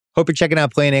Hope you're checking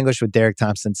out Plain English with Derek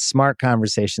Thompson. Smart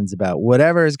conversations about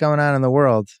whatever is going on in the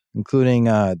world, including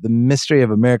the mystery of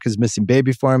America's missing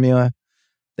baby formula,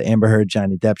 the Amber Heard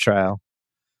Johnny Depp trial,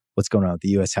 what's going on with the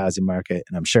U.S. housing market,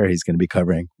 and I'm sure he's going to be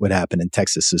covering what happened in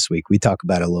Texas this week. We talk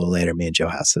about it a little later, me and Joe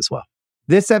House as well.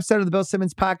 This episode of the Bill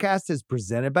Simmons Podcast is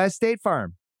presented by State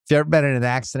Farm. If you've ever been in an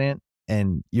accident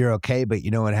and you're okay, but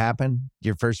you know what happened,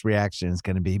 your first reaction is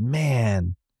going to be,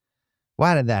 man,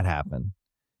 why did that happen?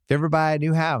 If you ever buy a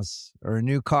new house or a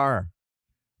new car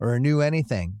or a new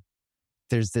anything,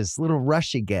 there's this little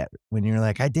rush you get when you're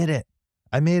like, I did it.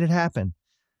 I made it happen.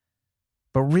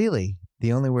 But really,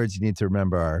 the only words you need to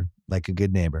remember are, like a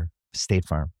good neighbor, State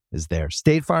Farm is there.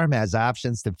 State Farm has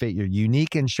options to fit your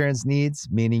unique insurance needs,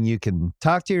 meaning you can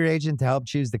talk to your agent to help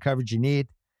choose the coverage you need,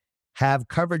 have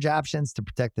coverage options to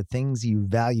protect the things you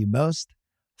value most,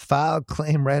 file a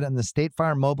claim right on the State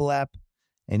Farm mobile app,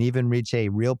 and even reach a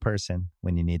real person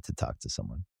when you need to talk to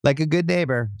someone. Like a good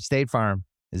neighbor, State Farm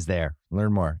is there.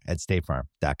 Learn more at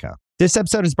statefarm.com. This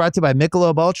episode is brought to you by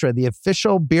Michelob Ultra, the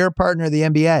official beer partner of the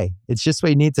NBA. It's just what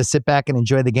you need to sit back and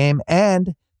enjoy the game,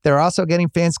 and they're also getting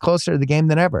fans closer to the game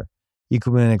than ever. You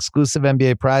can win exclusive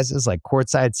NBA prizes like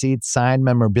courtside seats, signed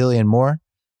memorabilia, and more.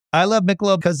 I love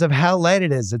Michelob because of how light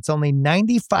it is. It's only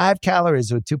 95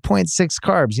 calories with 2.6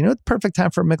 carbs. You know what the perfect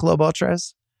time for Michelob Ultra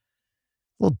is?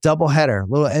 Little doubleheader,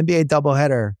 little NBA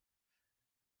doubleheader.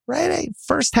 Right?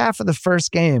 First half of the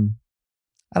first game.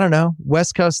 I don't know.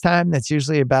 West Coast time. That's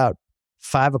usually about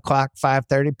 5 o'clock,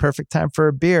 5:30. Perfect time for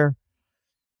a beer.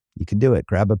 You can do it.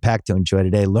 Grab a pack to enjoy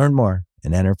today. Learn more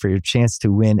and enter for your chance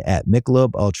to win at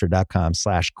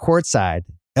michelobultra.com/courtside.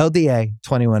 LDA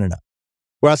 21 and up.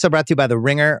 We're also brought to you by the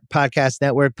Ringer Podcast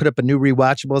Network. Put up a new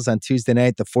rewatchables on Tuesday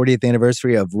night, the 40th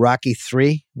anniversary of Rocky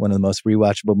III, one of the most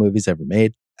rewatchable movies ever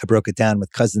made. I broke it down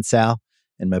with Cousin Sal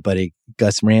and my buddy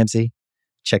Gus Ramsey.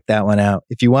 Check that one out.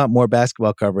 If you want more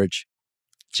basketball coverage,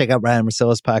 check out Ryan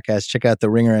Russillo's podcast, check out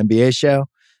the Ringer NBA show,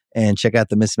 and check out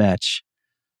The Mismatch.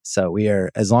 So we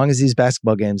are, as long as these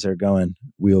basketball games are going,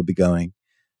 we will be going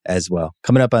as well.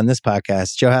 Coming up on this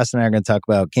podcast, Joe House and I are going to talk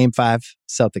about Game 5,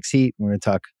 Celtics Heat. We're going to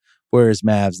talk Warriors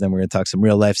Mavs. Then we're going to talk some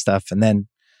real life stuff. And then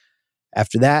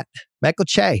after that, Michael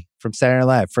Che from Saturday Night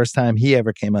Live. First time he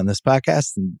ever came on this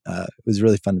podcast. And it was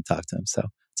really fun to talk to him. So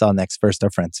it's all next. First,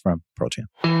 our friends from Pearl Jam.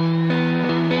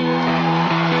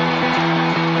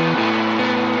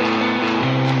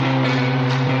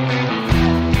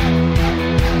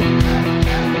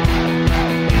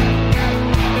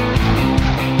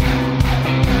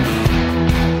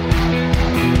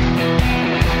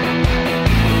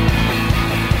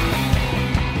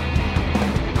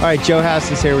 All right, Joe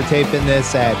House is here. We're taping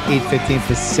this at 8:15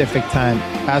 Pacific time.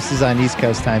 House is on East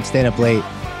Coast time. Staying up late.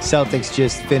 Celtics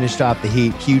just finished off the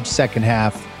Heat. Huge second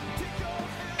half.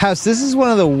 House, this is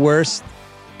one of the worst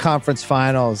conference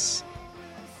finals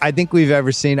I think we've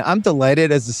ever seen. I'm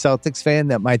delighted as a Celtics fan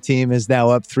that my team is now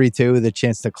up 3-2 with a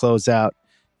chance to close out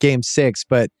Game 6.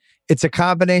 But it's a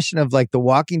combination of like The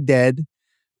Walking Dead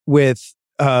with,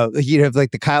 you have like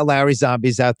the Kyle Lowry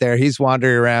zombies out there. He's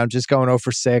wandering around just going 0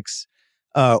 for 6.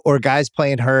 Or guys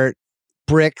playing hurt.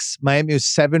 Bricks. Miami was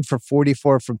 7 for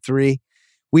 44 from 3.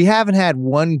 We haven't had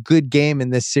one good game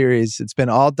in this series. It's been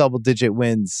all double-digit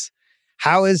wins.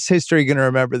 How is history going to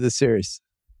remember this series?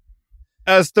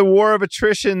 As the war of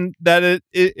attrition that it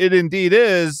indeed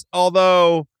is,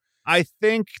 although I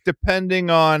think depending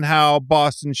on how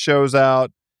Boston shows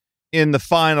out in the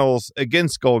finals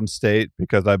against Golden State,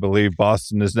 because I believe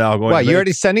Boston is now going to you're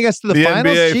already sending us to the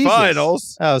finals? NBA Jesus.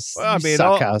 finals. Oh, well, I mean,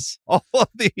 all of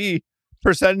the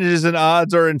percentages and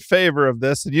odds are in favor of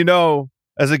this. And, you know,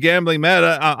 as a gambling man,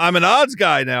 I'm an odds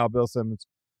guy now, Bill Simmons.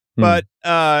 But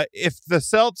if the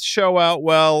Celtics show out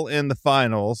well in the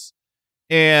finals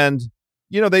and,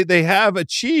 you know, they have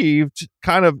achieved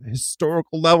kind of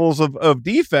historical levels of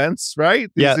defense,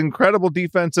 right? These incredible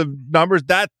defensive numbers,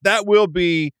 that will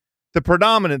be the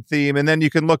predominant theme. And then you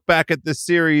can look back at this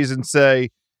series and say,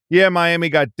 yeah, Miami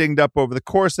got dinged up over the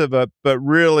course of it, but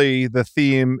really the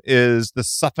theme is the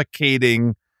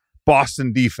suffocating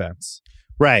Boston defense.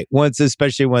 Right.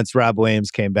 Especially once Rob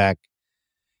Williams came back.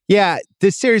 Yeah,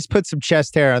 this series put some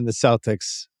chest hair on the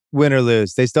Celtics, win or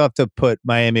lose. They still have to put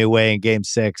Miami away in Game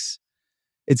 6.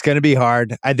 It's going to be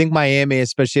hard. I think Miami,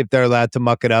 especially if they're allowed to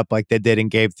muck it up like they did in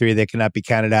Game 3, they cannot be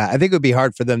counted out. I think it would be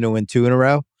hard for them to win 2 in a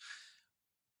row.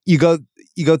 You go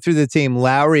through the team.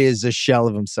 Lowry is a shell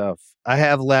of himself. I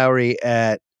have Lowry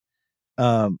at,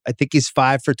 I think he's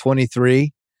 5 for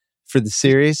 23 for the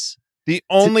series. The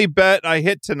only bet I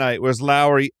hit tonight was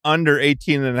Lowry under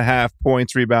 18.5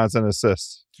 points, rebounds, and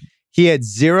assists. He had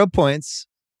 0 points,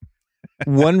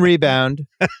 1 rebound,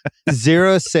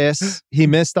 0 assists. He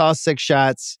missed all 6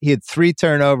 shots. He had 3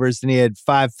 turnovers and he had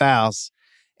 5 fouls.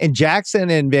 And Jackson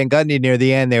and Van Gundy near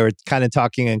the end, they were kind of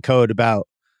talking in code about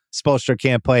Spoelstra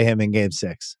can't play him in game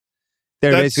 6.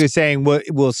 They're basically saying, will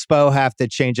Spo have to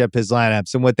change up his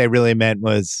lineups? And what they really meant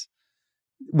was,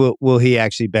 will he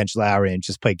actually bench Lowry and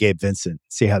just play Gabe Vincent?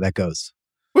 See how that goes.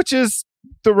 Which is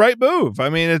the right move. I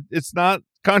mean, it's not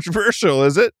controversial,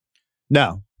 is it?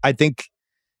 No, I think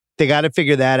they got to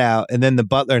figure that out. And then the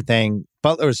Butler thing,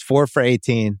 Butler was 4 for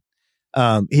 18.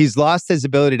 He's lost his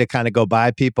ability to kind of go by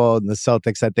people. And the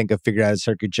Celtics, I think, have figured out a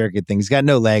circuit jerky thing. He's got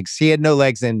no legs. He had no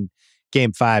legs in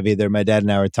game 5 either. My dad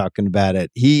and I were talking about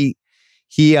it. He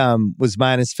was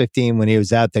minus 15 when he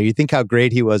was out there. You think how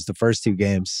great he was the first 2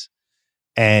 games.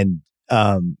 And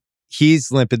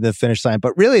he's limping to the finish line.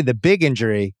 But really, the big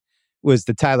injury was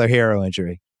the Tyler Hero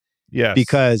injury. Yes.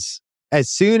 Because as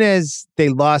soon as they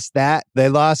lost that, they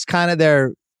lost kind of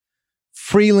their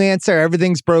freelancer.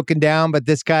 Everything's broken down, but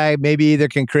this guy maybe either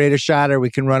can create a shot or we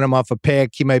can run him off a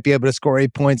pick. He might be able to score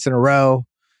 8 points in a row.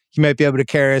 He might be able to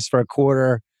carry us for a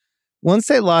quarter. Once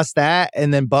they lost that,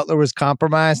 and then Butler was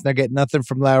compromised, and they're getting nothing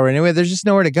from Lowry anyway, there's just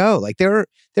nowhere to go. Like they're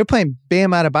playing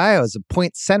Bam Adebayo as a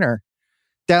point center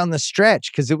down the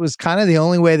stretch because it was kind of the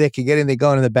only way they could get anything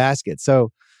going in the basket.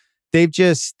 So they've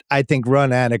just, I think,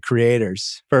 run out of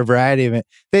creators for a variety of it.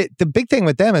 The big thing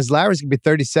with them is Lowry's going to be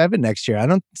 37 next year. I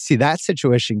don't see that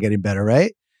situation getting better,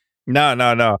 right?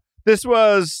 No. This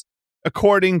was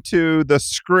according to the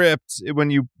script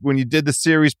when you did the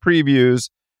series previews.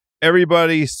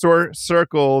 Everybody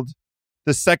circled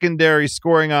the secondary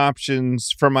scoring options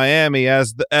for Miami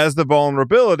as the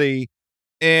vulnerability.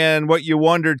 And what you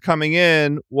wondered coming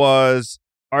in was,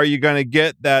 are you going to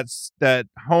get that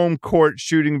home court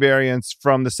shooting variance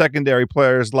from the secondary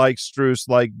players like Strus,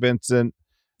 like Vincent,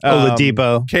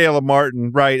 Oladipo, Caleb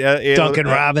Martin, right? Duncan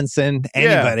Robinson,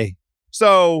 anybody. Yeah.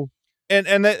 So,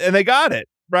 and they got it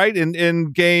right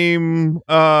in game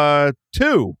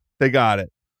 2. They got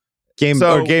it. Game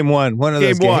 1, one of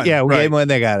those games. Yeah, right. Game 1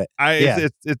 they got it.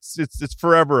 It's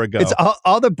forever ago. It's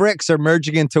all the bricks are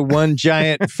merging into one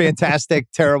giant,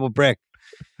 fantastic, terrible brick.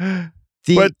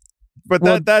 But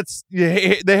that's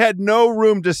they had no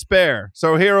room to spare.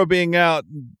 So Hero being out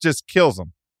just kills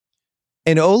them.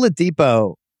 And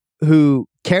Oladipo, who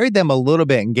carried them a little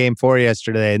bit in game 4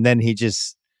 yesterday, and then he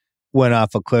just went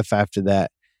off a cliff after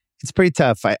that. It's pretty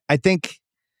tough. I think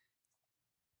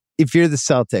if you're the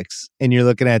Celtics and you're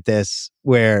looking at this,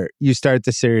 where you start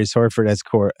the series, Horford has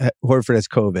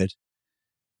COVID,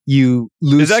 you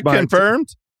lose. Is that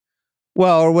confirmed?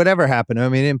 Well, or whatever happened. I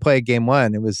mean, he didn't play game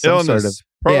 1. It was some illness, sort of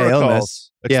protocols,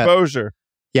 illness, exposure.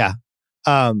 Yeah.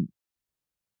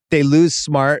 They lose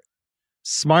Smart.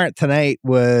 Smart tonight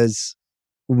was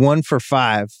 1 for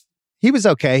 5. He was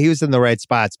okay. He was in the right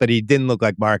spots, but he didn't look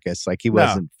like Marcus. Like he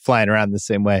wasn't flying around the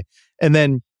same way. And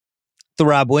then the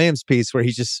Rob Williams piece where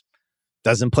he just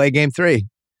doesn't play game 3,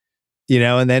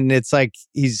 and then it's like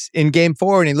he's in game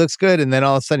 4 and he looks good. And then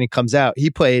all of a sudden he comes out. He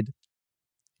played,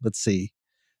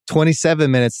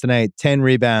 27 minutes tonight, 10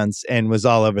 rebounds, and was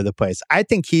all over the place. I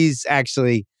think he's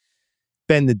actually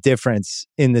been the difference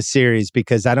in the series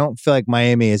because I don't feel like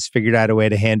Miami has figured out a way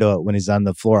to handle it when he's on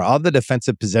the floor. All the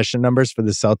defensive possession numbers for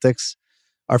the Celtics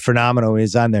are phenomenal when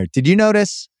he's on there. Did you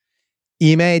notice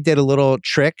Ime did a little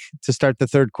trick to start the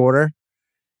third quarter?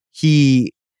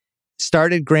 He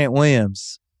started Grant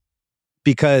Williams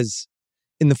because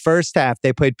in the first half,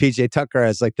 they played PJ Tucker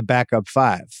as like the backup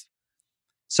 5.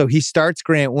 So he starts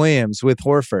Grant Williams with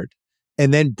Horford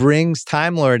and then brings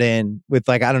Time Lord in with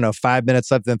 5 minutes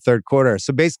left in the third quarter.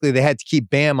 So basically they had to keep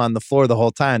Bam on the floor the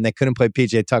whole time. They couldn't play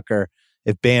PJ Tucker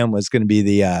if Bam was going to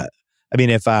be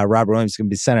if Robert Williams was going to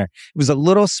be center. It was a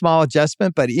little small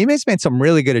adjustment, but Ime's made some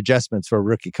really good adjustments for a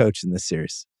rookie coach in this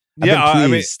series. I've been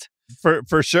pleased.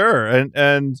 For sure.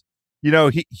 And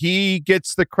he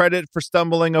gets the credit for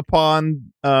stumbling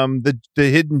upon the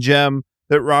hidden gem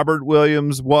that Robert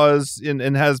Williams was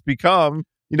and has become,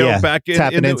 back in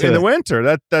the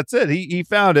winter. That's it. He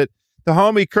found it. The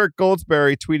homie Kirk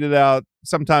Goldsberry tweeted out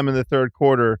sometime in the third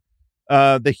quarter,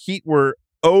 the Heat were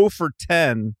 0 for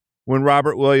 10 when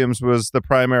Robert Williams was the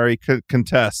primary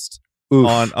contest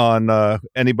on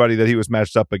anybody that he was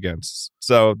matched up against.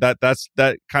 So that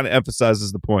kind of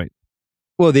emphasizes the point.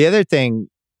 Well, the other thing,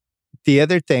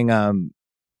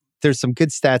 there's some good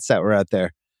stats that were out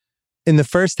there. In the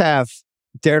first half,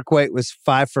 Derek White was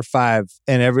 5 for 5,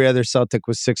 and every other Celtic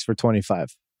was 6 for 25.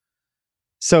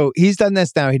 So he's done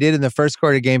this now. He did in the first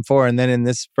quarter of game 4, and then in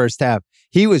this first half,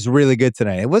 he was really good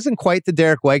tonight. It wasn't quite the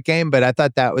Derek White game, but I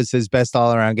thought that was his best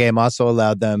all-around game. Also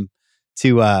allowed them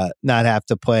to not have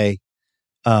to play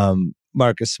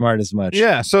Marcus Smart as much.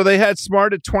 Yeah, so they had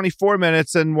Smart at 24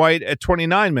 minutes and White at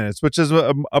 29 minutes, which is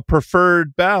a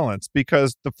preferred balance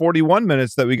because the 41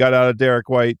 minutes that we got out of Derek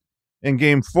White in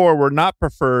Game 4 were not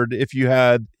preferred if you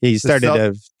had he started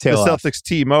to tail the off. Celtics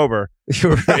team over.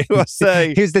 Right. I will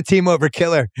say he's the team over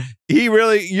killer. He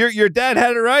really, your dad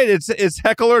had it right. It's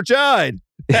heckle or jive.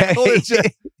 Heckle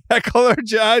or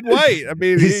jive White. I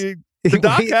mean, the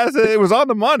doc has it. It was on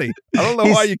the money. I don't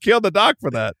know why you killed the doc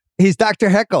for that. He's Dr.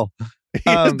 Heckle.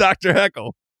 He is Dr.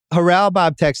 Heckle. Harrell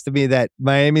Bob texted me that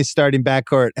Miami's starting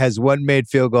backcourt has one made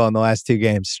field goal in the last 2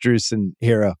 games, Strus and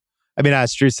Hero. I mean,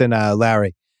 Strus and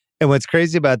Lowry. And what's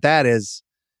crazy about that is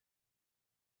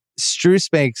Strus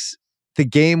makes the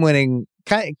game-winning,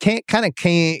 kind of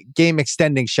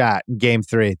game-extending shot in Game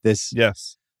 3. This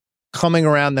coming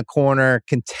around the corner,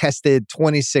 contested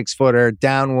 26-footer,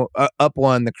 down, up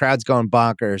one, the crowd's going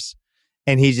bonkers,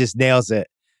 and he just nails it.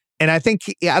 And I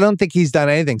don't think he's done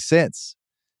anything since.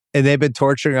 And they've been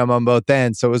torturing him on both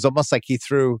ends. So it was almost like he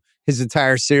threw his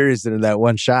entire series into that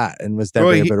one shot and was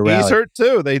never able to rally. He's hurt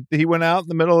too. He went out in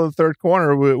the middle of the third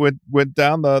corner, went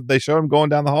down they showed him going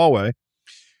down the hallway.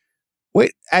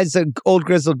 Wait, as an old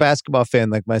grizzled basketball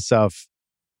fan like myself,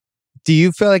 do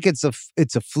you feel like it's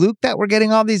a fluke that we're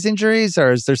getting all these injuries,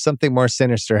 or is there something more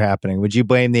sinister happening? Would you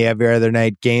blame the every other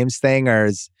night games thing, or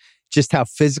is just how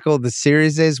physical the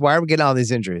series is? Why are we getting all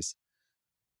these injuries?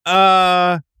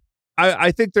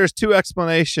 I think there's 2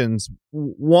 explanations.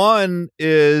 One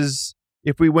is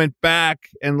if we went back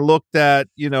and looked at,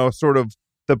 sort of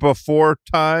the before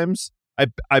times,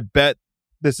 I bet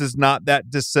this is not that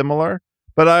dissimilar.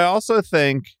 But I also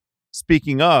think,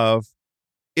 speaking of,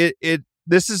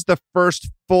 this is the first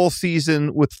full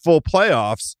season with full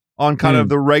playoffs on kind of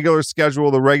the regular schedule,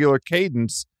 the regular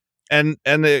cadence. And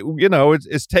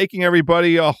it's taking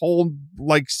everybody a whole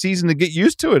season to get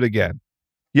used to it again.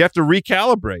 You have to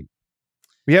recalibrate.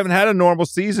 We haven't had a normal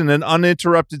season, an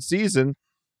uninterrupted season.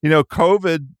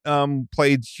 COVID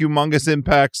played humongous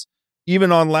impacts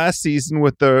even on last season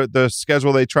with the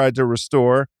schedule they tried to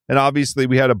restore. And obviously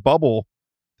we had a bubble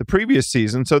the previous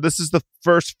season. So this is the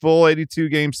first full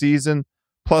 82-game season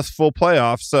plus full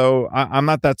playoffs. So I'm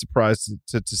not that surprised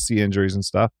to see injuries and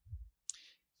stuff.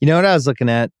 You know what I was looking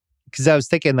at? Because I was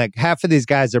thinking half of these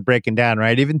guys are breaking down,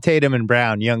 right? Even Tatum and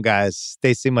Brown, young guys,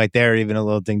 they seem like they're even a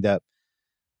little dinged up.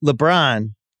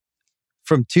 LeBron,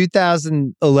 from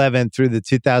 2011 through the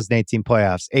 2018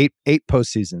 playoffs, eight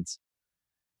postseasons.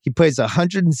 He plays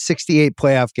 168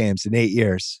 playoff games in 8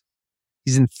 years.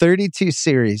 He's in 32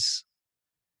 series,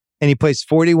 and he plays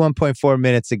 41.4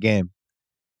 minutes a game.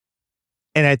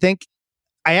 And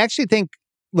I actually think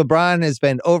LeBron has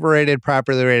been overrated,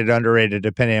 properly rated, underrated,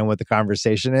 depending on what the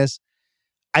conversation is.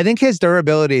 I think his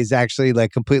durability is actually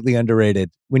completely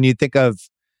underrated when you think of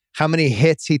how many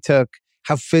hits he took,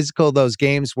 how physical those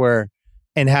games were,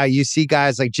 and how you see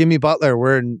guys like Jimmy Butler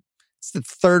it's the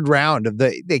third round of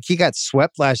he got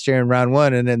swept last year in round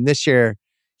 1, and then this year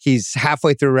he's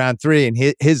halfway through round 3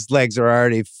 and his legs are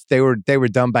already they were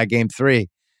done by Game 3.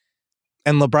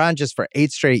 And LeBron just for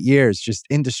 8 straight years just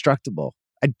indestructible.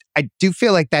 I do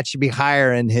feel like that should be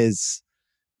higher in his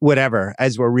whatever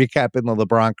as we're recapping the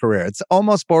LeBron career. It's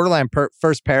almost borderline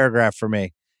first paragraph for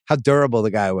me how durable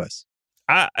the guy was.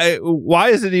 Why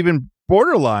is it even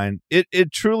borderline?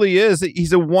 It truly is.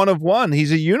 He's a one of one.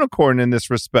 He's a unicorn in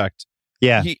this respect.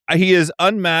 Yeah. He is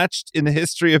unmatched in the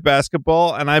history of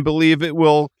basketball, and I believe it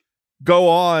will go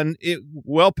on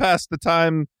well past the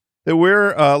time that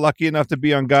we're lucky enough to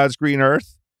be on God's green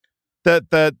earth.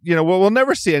 That we'll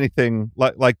never see anything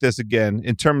like this again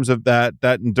in terms of that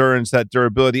endurance, that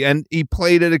durability. And he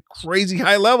played at a crazy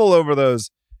high level over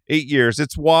those 8 years.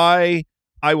 It's why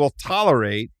I will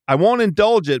tolerate. I won't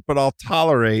indulge it, but I'll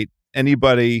tolerate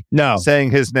anybody saying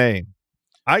his name.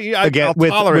 I'll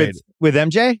tolerate it. With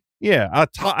MJ. Yeah,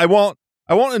 I won't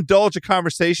indulge a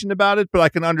conversation about it, but I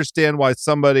can understand why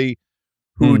somebody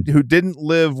who didn't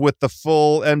live with the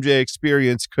full MJ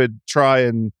experience could try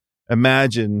and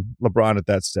imagine LeBron at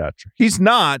that stature. He's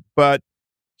not, but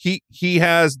he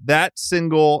has that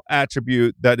single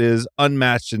attribute that is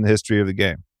unmatched in the history of the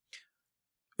game.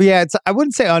 Yeah, I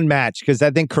wouldn't say unmatched because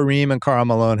I think Kareem and Karl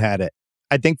Malone had it.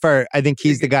 I think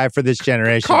he's the guy for this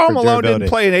generation. Karl Malone didn't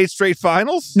play in 8 straight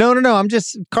finals? No.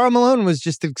 Karl Malone was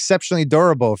just exceptionally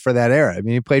durable for that era. I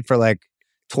mean, he played for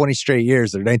 20 straight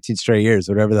years or 19 straight years,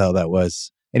 whatever the hell that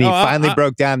was. And he finally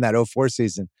broke down that 04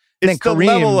 season. And it's the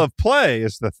level of play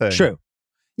is the thing. True.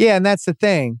 Yeah, and that's the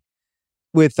thing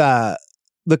with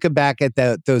looking back at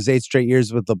those 8 straight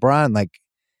years with LeBron,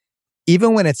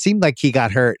 even when it seemed like he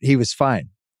got hurt, he was fine.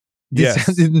 Yes.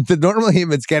 The normal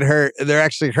humans get hurt, and they're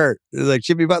actually hurt. They're like,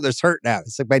 Jimmy Butler's hurt now.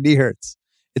 It's like, my knee hurts.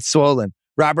 It's swollen.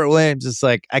 Robert Williams is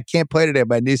like, I can't play today.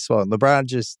 My knee's swollen. LeBron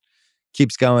just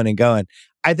keeps going and going.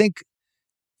 I think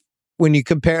when you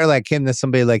compare like him to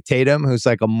somebody like Tatum, who's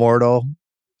like a mortal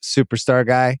superstar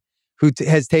guy who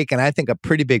has taken, I think, a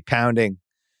pretty big pounding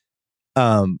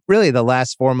really the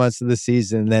last 4 months of the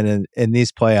season, then in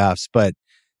these playoffs. But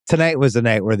tonight was a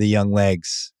night where the young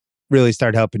legs really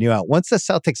started helping you out. Once the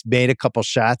Celtics made a couple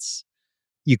shots,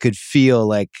 you could just feel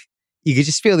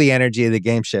the energy of the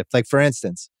game shift. Like, for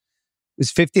instance, it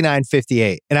was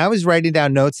 59-58. And I was writing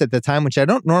down notes at the time, which I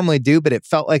don't normally do, but it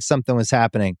felt like something was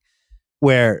happening,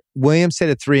 where Williams hit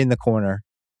a 3 in the corner,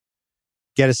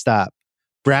 get a stop.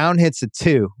 Brown hits a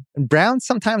 2. And Brown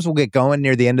sometimes will get going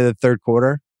near the end of the third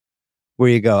quarter, where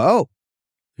you go, oh,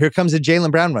 here comes a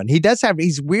Jaylen Brown run.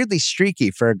 He's weirdly streaky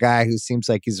for a guy who seems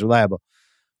like he's reliable.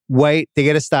 White, they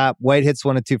get a stop. White hits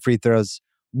 1 of 2 free throws.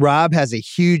 Rob has a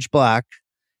huge block.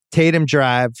 Tatum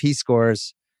drive, he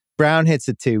scores. Brown hits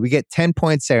a 2. We get 10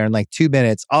 points there in like 2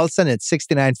 minutes. All of a sudden, it's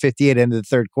 69-58 into the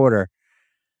third quarter.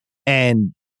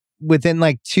 And within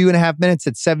like 2.5 minutes,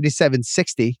 it's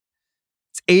 77-60.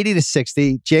 It's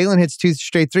 80-60. Jaylen hits 2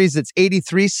 straight threes. It's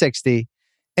 83-60.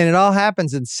 And it all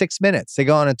happens in 6 minutes. They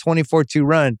go on a 24-2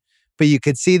 run, but you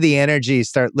could see the energy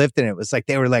start lifting. It was like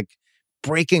they were like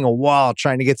breaking a wall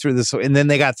trying to get through this. And then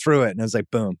they got through it. And it was like,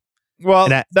 boom. Well,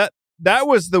 that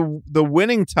was the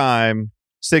winning time,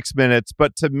 6 minutes.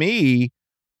 But to me,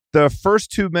 the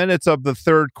first 2 minutes of the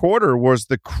third quarter was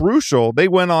the crucial. They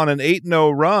went on an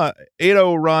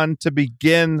 8-0 run to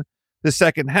begin the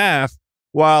second half,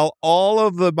 while all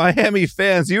of the Miami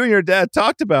fans, you and your dad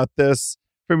talked about this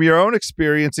from your own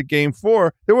experience at Game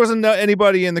 4, there wasn't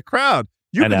anybody in the crowd.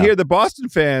 You could hear the Boston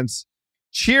fans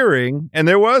cheering, and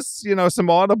there was, some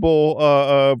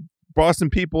audible Boston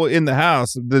people in the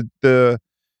house. The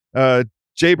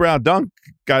Jay Brown dunk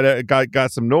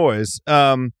got some noise.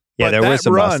 There were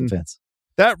some Boston fans.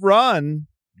 That run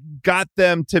got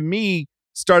them, to me,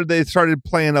 they started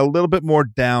playing a little bit more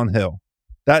downhill.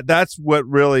 That's what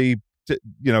really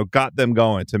got them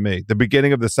going, to me. The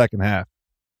beginning of the second half.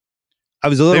 I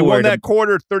was a little worried. They won that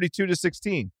quarter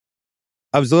 32-16.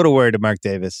 I was a little worried of Mark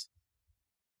Davis.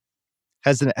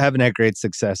 Haven't had great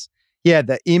success. Yeah,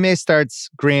 the Ime starts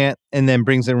Grant and then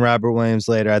brings in Robert Williams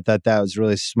later. I thought that was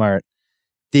really smart.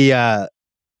 The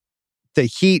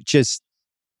Heat just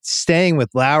staying with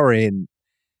Lowry, and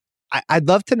I'd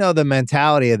love to know the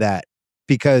mentality of that,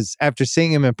 because after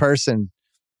seeing him in person,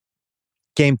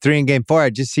 Game 3 and Game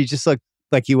 4, he just looked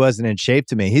like he wasn't in shape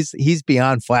to me. He's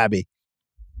beyond flabby.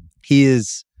 He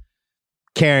is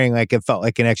carrying like it felt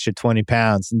like an extra 20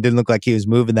 pounds and didn't look like he was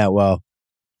moving that well.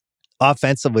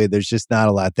 Offensively, there's just not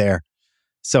a lot there.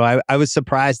 So I was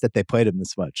surprised that they played him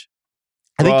this much.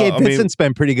 I think Gabe Vincent's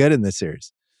been pretty good in this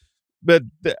series. But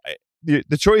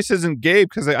the choice isn't Gabe,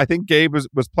 because I think Gabe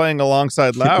was playing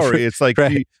alongside Lowry. It's like,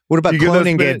 right. What about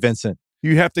cloning Gabe Vincent?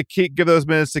 You have to give those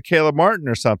minutes to Caleb Martin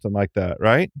or something like that,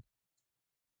 right?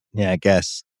 Yeah, I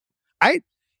guess.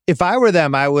 If I were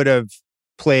them, I would have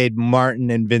played Martin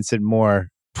and Vincent more,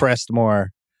 pressed more,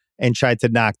 and tried to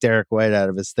knock Derek White out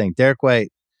of his thing. Derek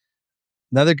White,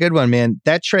 another good one, man.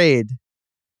 That trade,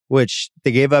 which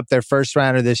they gave up their first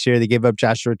rounder this year, they gave up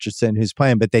Josh Richardson, who's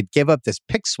playing, but they'd give up this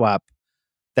pick swap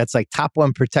that's like top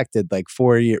 1 protected, like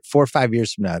 4 or 5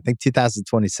 years from now. I think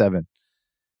 2027.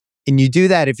 And you do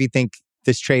that if you think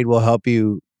this trade will help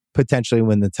you potentially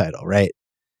win the title, right?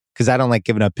 Because I don't like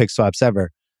giving up pick swaps ever.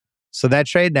 So that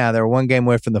trade now, they're 1 game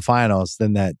away from the finals,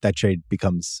 then that trade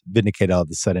becomes vindicated all of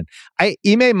a sudden.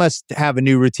 Ime must have a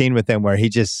new routine with him where he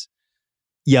just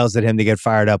yells at him to get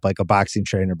fired up like a boxing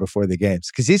trainer before the games,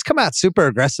 because he's come out super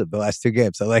aggressive the last 2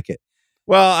 games. I like it.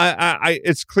 Well, I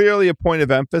it's clearly a point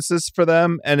of emphasis for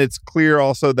them, and it's clear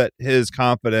also that his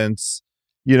confidence,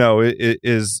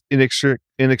 is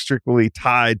inextricably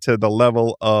tied to the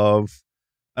level of,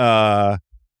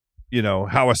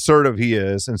 how assertive he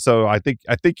is. And so I think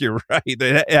you're right.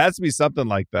 It has to be something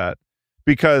like that,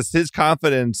 because his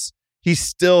confidence, he's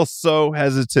still so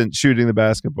hesitant shooting the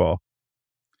basketball.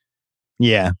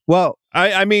 Yeah. Well,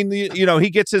 I mean, he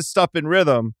gets his stuff in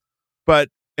rhythm, but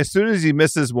as soon as he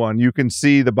misses one, you can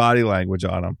see the body language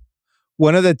on him.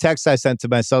 One of the texts I sent to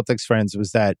my Celtics friends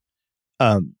was that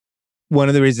one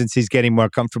of the reasons he's getting more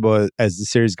comfortable as the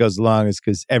series goes along is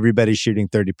because everybody's shooting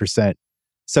 30%.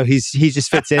 So he just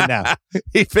fits in now.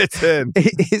 He fits in.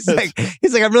 He's like,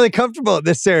 I'm really comfortable in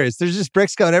this series. There's just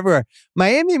bricks going everywhere.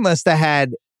 Miami must have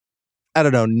had, I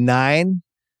don't know, 9,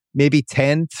 maybe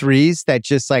 10 threes that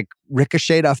just like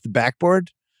ricocheted off the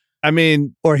backboard. I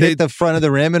mean, or hit the front of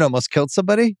the rim and almost killed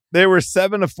somebody. They were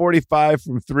 7 of 45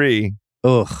 from 3.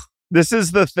 Ugh. This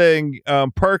is the thing.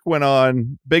 Big Perk went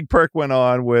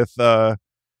on with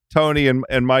Tony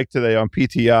and Mike today on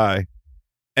PTI,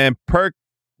 and Perk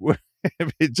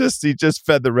he just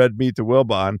fed the red meat to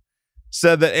Wilbon.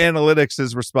 Said that analytics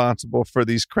is responsible for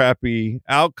these crappy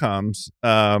outcomes.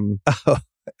 Well,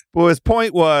 his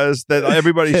point was that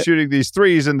everybody's shooting these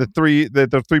threes, and the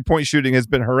 3-point shooting has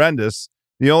been horrendous.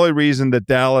 The only reason that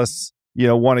Dallas,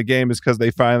 won a game is because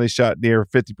they finally shot near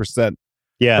 50%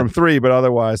 from three, but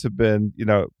otherwise have been,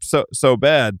 so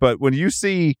bad. But when you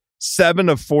see 7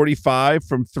 of 45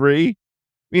 from three, I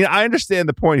mean, I understand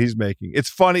the point he's making. It's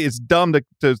funny. It's dumb to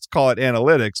call it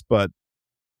analytics, but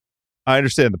I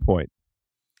understand the point.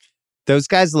 Those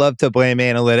guys love to blame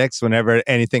analytics whenever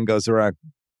anything goes wrong.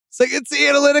 It's like, it's the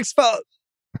analytics fault.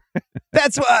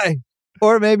 That's why.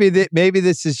 Or maybe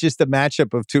this is just a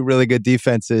matchup of two really good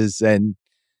defenses, and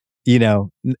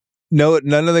none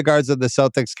of the guards on the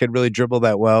Celtics can really dribble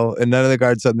that well, and none of the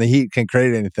guards on the Heat can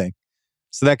create anything.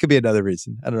 So that could be another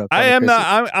reason. I don't know.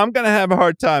 I'm going to have a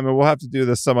hard time, and we'll have to do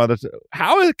this some other time.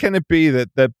 How can it be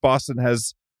that Boston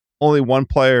has only one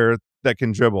player that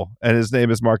can dribble, and his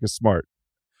name is Marcus Smart?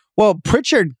 Well,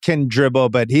 Pritchard can dribble,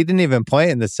 but he didn't even play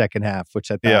in the second half,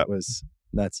 which I thought was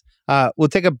nuts. We'll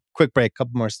take a quick break.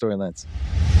 Couple more storylines.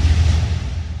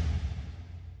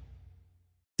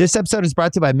 This episode is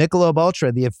brought to you by Michelob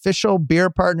Ultra, the official beer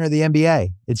partner of the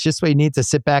NBA. It's just what you need to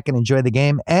sit back and enjoy the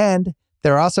game, and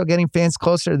they're also getting fans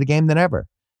closer to the game than ever.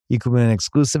 You can win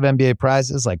exclusive NBA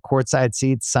prizes like courtside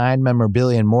seats, signed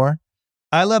memorabilia, and more.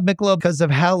 I love Michelob because of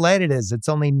how light it is. It's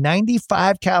only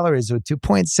 95 calories with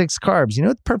 2.6 carbs. You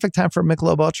know what the perfect time for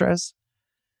Michelob Ultra is?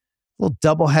 A little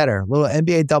doubleheader, little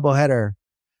NBA doubleheader.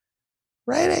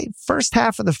 Right? First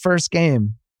half of the first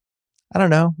game. I don't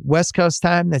know. West Coast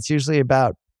time. That's usually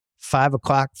about 5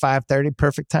 o'clock, 5:30.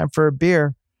 Perfect time for a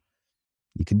beer.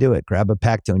 You can do it. Grab a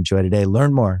pack to enjoy today.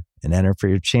 Learn more and enter for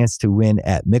your chance to win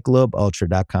at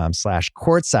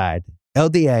MichelobUltra.com/courtside.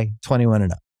 LDA 21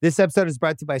 and up. This episode is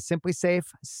brought to you by Simply Safe.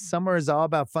 Summer is all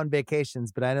about fun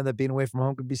vacations, but I know that being away from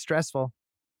home can be stressful.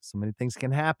 So many things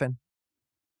can happen.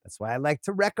 That's why I like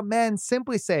to recommend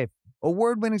Simply Safe,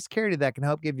 award-winning security that can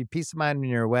help give you peace of mind when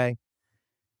you're away.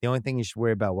 The only thing you should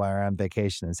worry about while you're on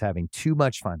vacation is having too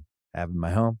much fun. I have it in my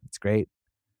home. It's great.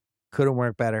 Couldn't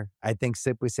work better. I think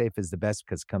Simply Safe is the best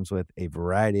because it comes with a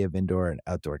variety of indoor and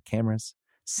outdoor cameras,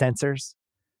 sensors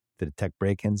to detect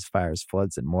break-ins, fires,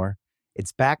 floods, and more.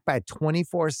 It's backed by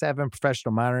 24/7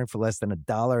 professional monitoring for less than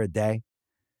 $1 a day.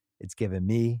 It's given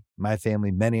me, my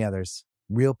family, many others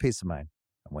real peace of mind.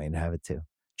 I'm waiting to have it too.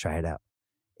 Try it out.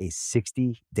 A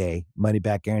 60-day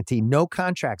money-back guarantee. No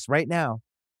contracts right now.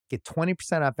 Get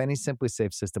 20% off any Simply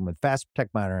Safe system with Fast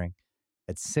Protect monitoring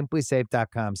at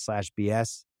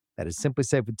simplysafe.com/BS. That is Simply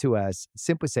Safe with 2 S's.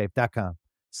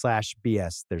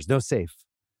 simplysafe.com/BS. There's no safe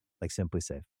like Simply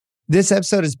Safe. This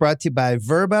episode is brought to you by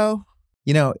Vrbo.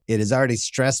 It is already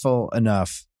stressful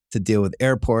enough to deal with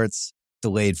airports,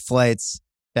 delayed flights,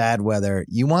 bad weather.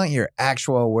 You want your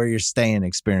actual where you're staying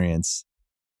experience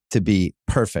to be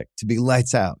perfect, to be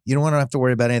lights out. You don't want to have to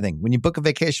worry about anything. When you book a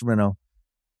vacation rental,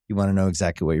 you want to know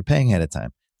exactly what you're paying ahead of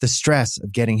time. The stress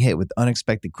of getting hit with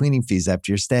unexpected cleaning fees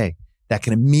after your stay, that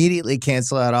can immediately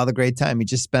cancel out all the great time you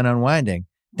just spent unwinding.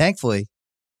 Thankfully,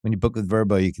 when you book with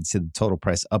Vrbo, you can see the total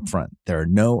price upfront. There are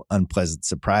no unpleasant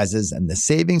surprises, and the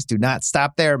savings do not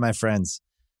stop there, my friends.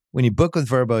 When you book with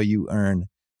Vrbo, you earn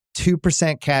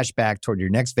 2% cash back toward your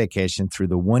next vacation through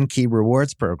the One Key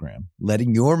Rewards program,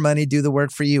 letting your money do the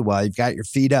work for you while you've got your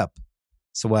feet up.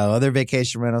 So while other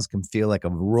vacation rentals can feel like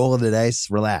a roll of the dice,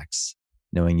 relax,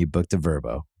 knowing you booked a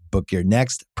Vrbo. Book your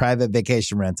next private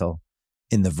vacation rental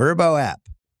in the Vrbo app.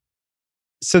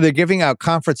 So they're giving out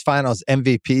conference finals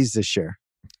MVPs this year.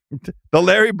 The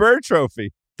Larry Bird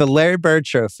Trophy. The Larry Bird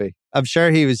Trophy. I'm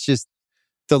sure he was just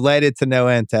delighted to no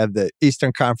end to have the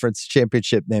Eastern Conference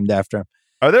Championship named after him.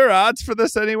 Are there odds for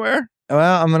this anywhere?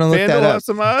 Well, I'm going to look that up. Have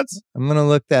some odds? I'm going to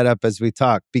look that up as we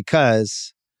talk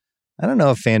because I don't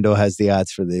know if FanDuel has the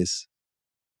odds for these.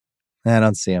 I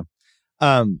don't see them.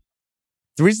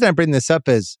 The reason I bring this up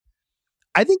is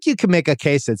I think you can make a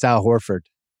case it's Al Horford.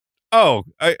 Oh,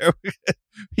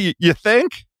 you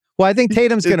think? Well, I think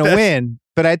Tatum's going to win,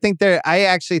 but I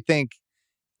actually think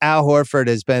Al Horford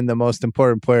has been the most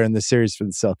important player in the series for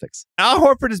the Celtics. Al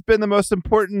Horford has been the most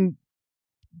important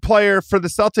player for the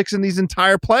Celtics in these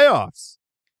entire playoffs.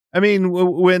 I mean,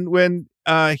 when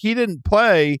he didn't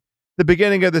play the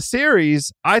beginning of the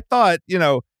series, I thought,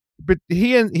 but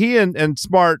he and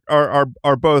Smart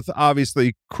are both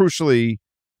obviously crucially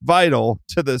vital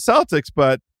to the Celtics,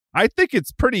 but I think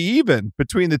it's pretty even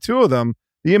between the two of them.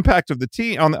 The impact of the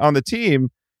team on the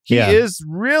team, he is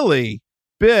really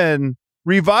been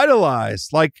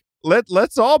revitalized. Like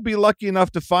let's all be lucky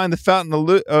enough to find the fountain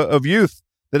of youth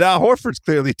that Al Horford's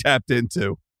clearly tapped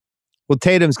into. Well,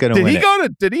 Tatum's going to win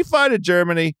it. Did he fly to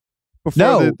Germany before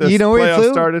No, the you know where he playoffs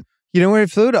flew? started? You know where he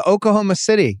flew? To Oklahoma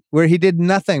City, where he did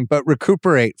nothing but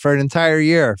recuperate for an entire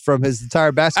year from his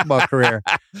entire basketball career.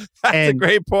 That's a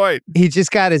great point. He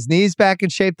just got his knees back in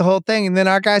shape, the whole thing. And then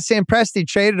our guy Sam Presti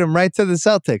traded him right to the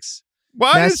Celtics.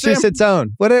 Massachusetts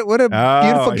own. What a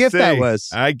beautiful gift that was.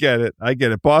 I get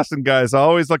it. Boston guys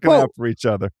always looking out for each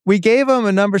other. We gave him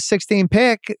a number 16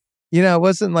 pick. You know, it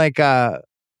wasn't like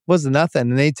wasn't nothing.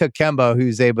 And they took Kemba,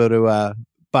 who's able to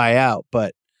buy out.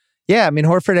 But yeah, I mean,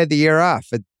 Horford had the year off.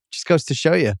 It just goes to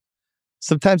show you.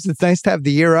 Sometimes it's nice to have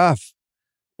the year off.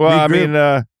 Well,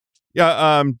 regroup.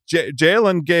 I mean,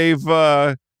 Jalen gave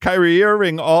Kyrie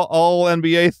Irving all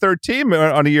NBA third team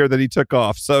on a year that he took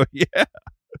off. So yeah,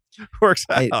 works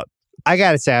out. I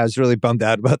gotta say, I was really bummed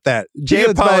out about that.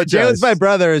 Jalen's my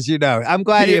brother, as you know. I'm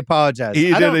glad he apologized.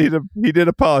 He did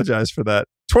apologize for that.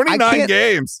 29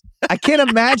 games. I can't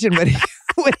imagine what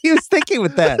he was thinking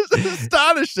with that. This is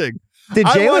astonishing. Did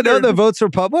Jalen know the votes were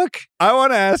public? I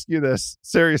want to ask you this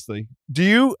seriously.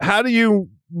 How do you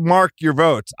mark your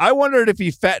votes? I wondered if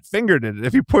he fat fingered it,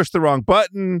 if he pushed the wrong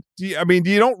button. You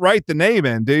don't write the name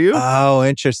in, do you? Oh,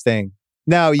 interesting.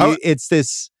 No, it's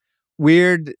this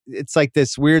weird. It's like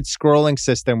this weird scrolling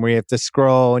system where you have to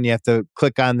scroll and you have to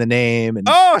click on the name. And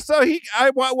so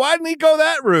why didn't he go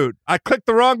that route? I clicked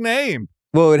the wrong name.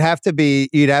 Well, it would have to be,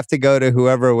 you'd have to go to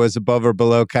whoever was above or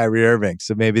below Kyrie Irving.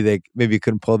 So maybe you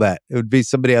couldn't pull that. It would be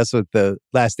somebody else with the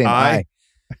last name I.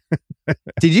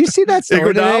 Did you see that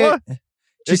story today? Did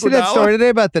you see that story today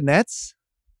about the Nets?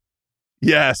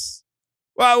 Yes.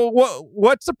 Well,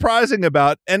 what's surprising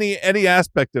about any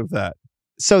aspect of that?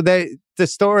 So the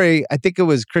story, I think it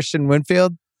was Christian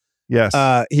Winfield. Yes.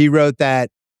 He wrote that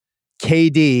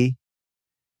KD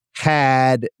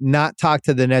had not talked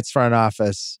to the Nets front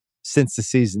office since the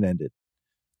season ended.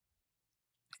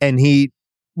 And he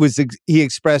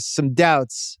expressed some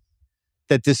doubts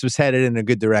that this was headed in a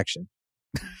good direction.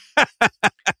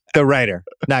 The writer,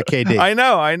 not KD. I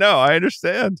know. I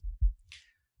understand.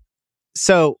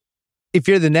 So if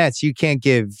you're the Nets, you can't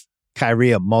give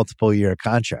Kyrie a multiple year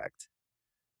contract.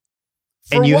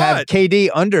 And you have KD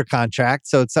under contract.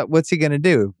 So what's he going to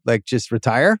do? Like just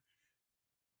retire?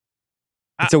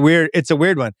 It's a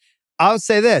weird one. I'll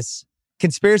say this.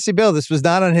 Conspiracy Bill, this was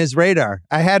not on his radar.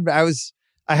 I had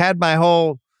my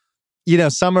whole,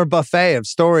 summer buffet of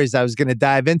stories I was going to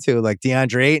dive into, like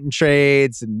DeAndre Ayton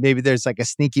trades, and maybe there's like a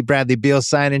sneaky Bradley Beal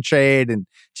sign and trade, and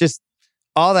just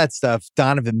all that stuff.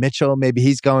 Donovan Mitchell, maybe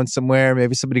he's going somewhere.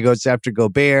 Maybe somebody goes after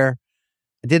Gobert.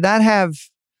 I did not have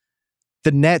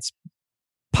the Nets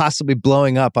possibly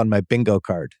blowing up on my bingo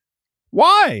card.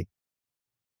 Why?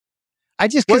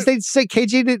 Because they say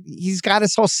KG he's got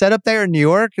his whole setup there in New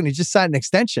York, and he just signed an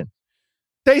extension.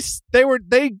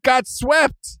 They got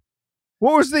swept.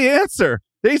 What was the answer?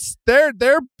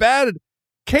 They're bad.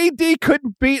 KD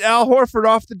couldn't beat Al Horford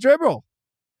off the dribble.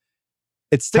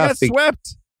 It's they tough. Got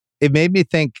swept. It made me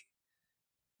think.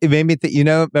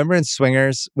 Remember in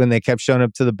Swingers when they kept showing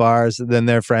up to the bars, and then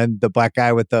their friend, the black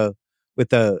guy with the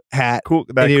hat,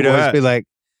 and he'd always be like,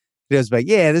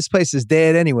 "Yeah, this place is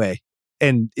dead anyway."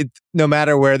 And no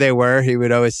matter where they were, he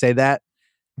would always say that.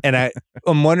 And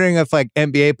I'm wondering if like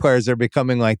NBA players are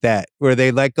becoming like that, where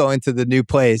they go into the new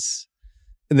place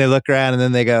and they look around and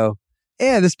then they go,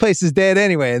 "Yeah, this place is dead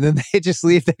anyway." And then they just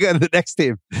leave. They go to the next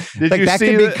team. That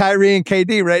could be Kyrie and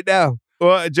KD right now.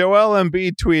 Well, Joel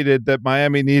Embiid tweeted that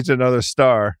Miami needs another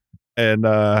star. And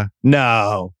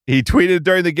no, he tweeted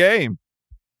during the game,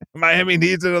 Miami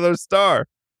needs another star.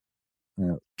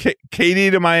 No. KD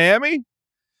to Miami?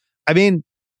 I mean,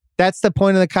 that's the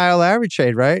point of the Kyle Lowry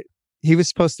trade, right? He was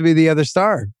supposed to be the other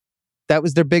star. That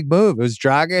was their big move. It was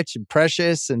Dragic and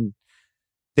Precious, and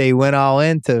they went all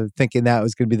into thinking that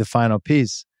was going to be the final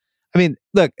piece. I mean,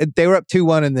 look, they were up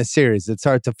 2-1 in this series. It's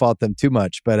hard to fault them too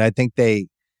much, but I think they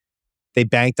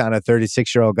banked on a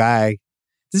 36-year-old guy.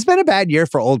 This has been a bad year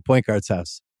for old point guards'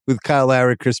 house with Kyle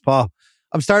Lowry, Chris Paul.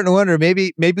 I'm starting to wonder,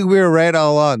 maybe we were right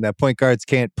all along that point guards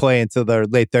can't play until their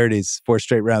late 30s, 4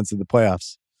 straight rounds of the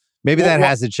playoffs. Maybe that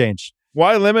hasn't changed.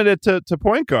 Why limit it to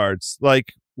point guards?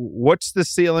 Like, what's the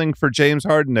ceiling for James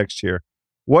Harden next year?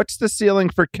 What's the ceiling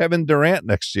for Kevin Durant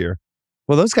next year?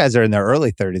 Well, those guys are in their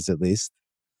early 30s at least.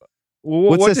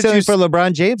 What's the ceiling for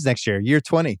LeBron James next year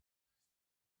 20?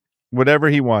 Whatever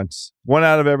he wants. 1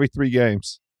 out of every 3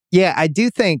 games. Yeah, I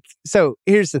do think. So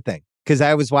here's the thing, because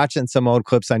I was watching some old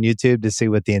clips on YouTube to see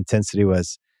what the intensity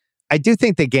was. I do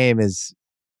think the game is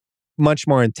much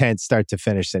more intense start to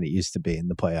finish than it used to be in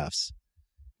the playoffs.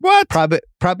 What?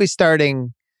 Probably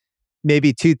starting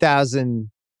maybe 2000,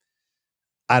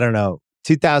 I don't know,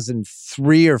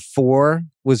 2003 or 4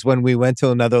 was when we went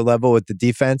to another level with the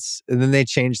defense. And then they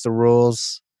changed the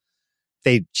rules.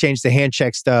 They changed the hand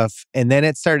check stuff. And then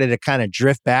it started to kind of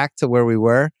drift back to where we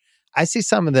were. I see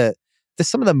some of the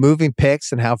moving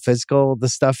picks and how physical the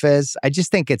stuff is. I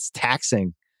just think it's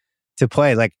taxing to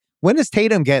play. Like, when does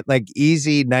Tatum get like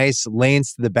easy, nice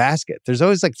lanes to the basket? There's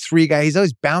always like 3 guys. He's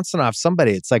always bouncing off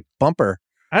somebody. It's like bumper.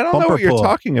 I don't know what you're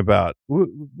talking about.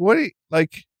 What do you,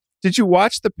 like? Did you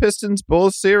watch the Pistons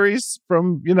Bulls series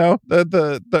from,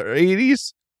 the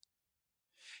 80s?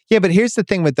 Yeah, but here's the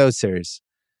thing with those series.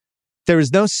 There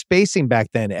was no spacing back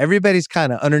then. Everybody's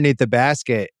kind of underneath the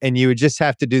basket, and you would just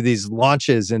have to do these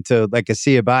launches into like a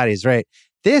sea of bodies, right?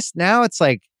 Now it's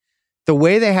like the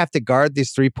way they have to guard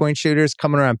these 3-point shooters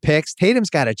coming around picks. Tatum's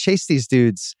got to chase these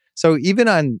dudes. So even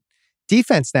on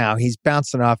defense now, he's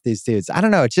bouncing off these dudes. I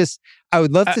don't know. It's just, I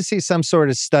would love to see some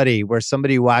sort of study where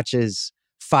somebody watches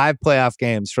 5 playoff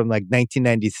games from like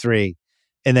 1993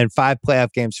 and then 5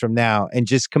 playoff games from now and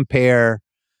just compare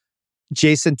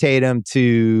Jason Tatum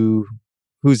to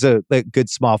who's a good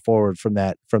small forward from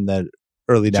the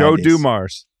early 90s. Joe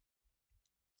Dumars.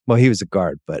 Well, he was a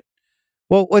guard, but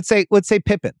let's say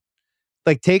Pippen.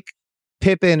 Like, take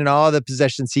Pippen and all the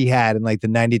possessions he had in like the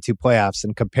 92 playoffs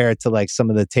and compare it to like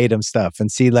some of the Tatum stuff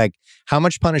and see like how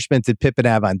much punishment did Pippen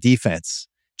have on defense,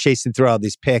 chasing through all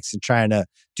these picks and trying to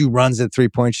do runs at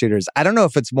 3-point shooters. I don't know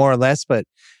if it's more or less, but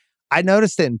I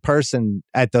noticed it in person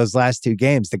at those last 2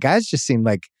 games. The guys just seemed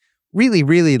like really,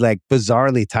 really like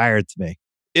bizarrely tired to me.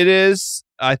 It is,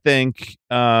 I think,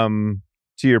 to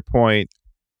your point,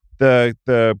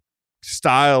 the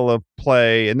style of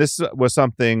play, and this was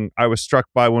something I was struck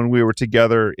by when we were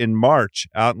together in March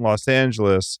out in Los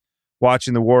Angeles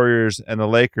watching the Warriors and the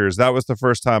Lakers. That was the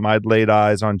first time I'd laid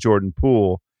eyes on Jordan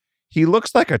Poole. He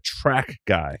looks like a track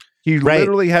guy. He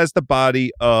literally has the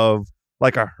body of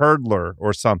like a hurdler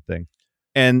or something.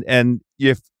 And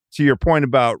if, to your point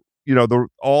about,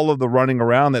 all of the running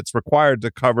around that's required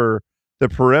to cover the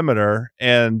perimeter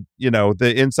and,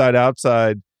 the inside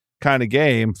outside kind of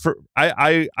game,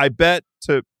 I bet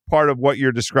to part of what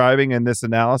you're describing in this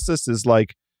analysis is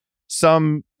like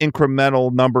some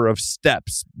incremental number of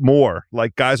steps more,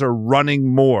 like guys are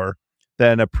running more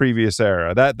than a previous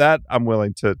era. That I'm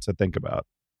willing to think about.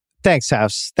 Thanks,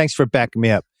 House. Thanks for backing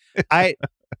me up.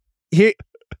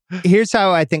 Here's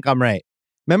how I think I'm right.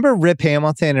 Remember Rip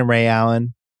Hamilton and Ray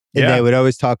Allen? And they would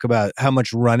always talk about how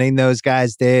much running those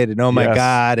guys did. And oh my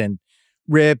God. And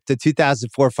Rip, the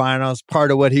 2004 finals, part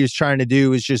of what he was trying to do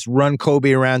was just run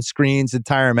Kobe around screens and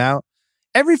tire him out.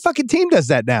 Every fucking team does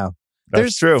that now.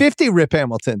 There's true. 50 Rip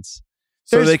Hamiltons.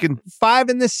 There's 5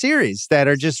 in this series that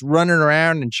are just running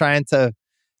around and trying to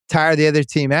tire the other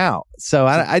team out. So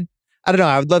I don't know.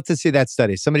 I would love to see that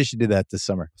study. Somebody should do that this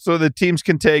summer. So the teams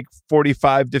can take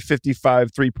 45 to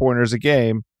 55 3-pointers a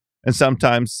game. And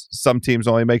sometimes some teams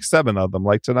only make 7 of them,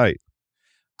 like tonight.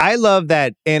 I love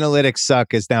that analytics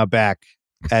suck is now back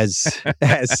as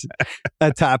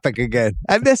a topic again.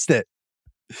 I missed it.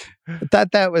 I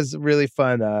thought that was really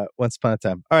fun once upon a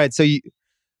time. All right, so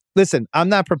listen, I'm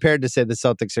not prepared to say the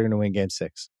Celtics are going to win Game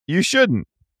 6. You shouldn't.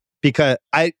 Because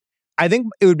I think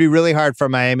it would be really hard for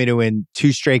Miami to win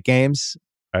 2 straight games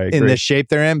in the shape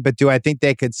they're in. But do I think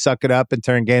they could suck it up and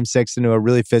turn Game 6 into a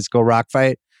really physical rock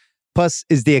fight? Plus,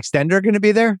 is the extender going to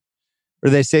be there? Or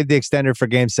they saved the extender for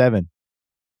Game 7?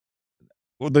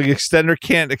 Well, the extender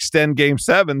can't extend Game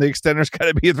 7. The extender's got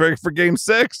to be there for Game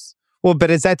 6. Well,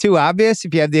 but is that too obvious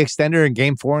if you have the extender in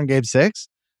Game 4 and Game 6?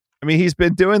 I mean, he's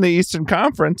been doing the Eastern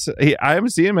Conference. I haven't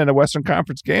seen him in a Western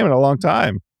Conference game in a long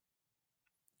time.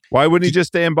 Why wouldn't he just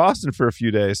stay in Boston for a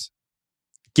few days?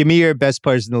 Give me your best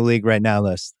players in the league right now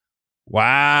list.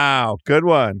 Wow. Good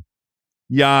one.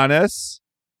 Giannis.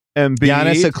 Embiid.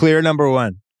 Giannis, a clear number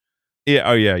 1. Yeah.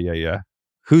 Oh, yeah.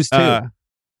 Who's 2?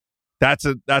 That's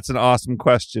an awesome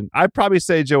question. I'd probably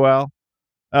say Joel.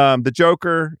 The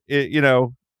Joker,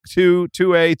 2A,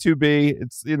 2B.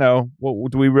 It's,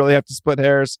 do we really have to split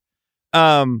hairs?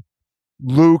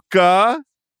 Luka,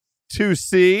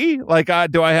 2C.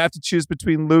 Like, do I have to choose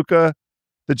between Luka,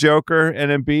 the Joker,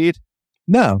 and Embiid?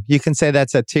 No, you can say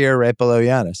that's a tier right below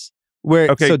Giannis.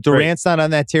 So Durant's not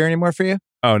on that tier anymore for you?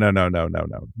 Oh, no.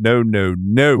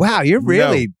 Wow, you're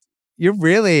really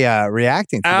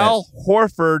reacting to Al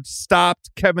Horford stopped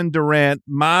Kevin Durant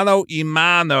mano a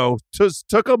mano,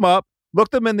 took him up,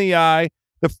 looked him in the eye.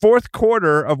 The fourth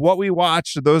quarter of what we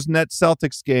watched of those Nets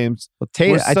Celtics games. Well,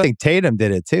 I think Tatum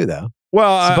did it too, though.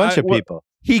 Well, it's a bunch of people.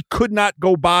 He could not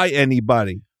go by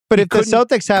anybody. But if the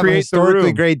Celtics have a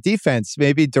historically great defense,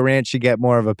 maybe Durant should get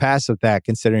more of a pass with that,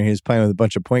 considering he was playing with a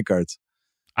bunch of point guards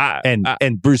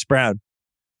and Bruce Brown.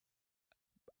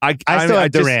 I still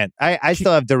have Durant. I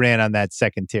still have Durant on that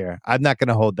second tier. I'm not going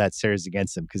to hold that series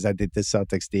against him because I think the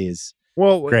Celtics D is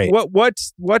great.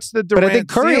 What's the Durant? But I think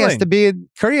Curry ceiling?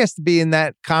 has to be in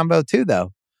that combo too,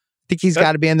 though. I think he's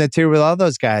got to be in the tier with all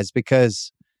those guys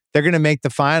because they're going to make the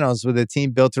finals with a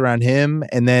team built around him,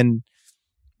 and then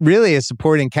really a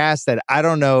supporting cast that I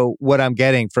don't know what I'm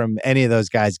getting from any of those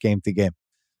guys game to game.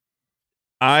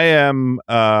 I am.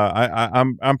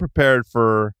 I'm prepared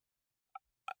for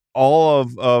all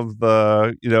of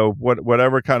the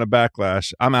whatever kind of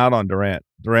backlash. I'm out on Durant.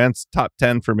 Durant's top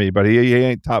 10 for me, but he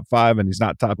ain't top 5 and he's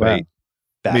not top 8.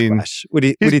 Backlash. I mean, what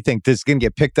do you think? This is gonna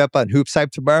get picked up on Hoops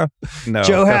Hype tomorrow? No,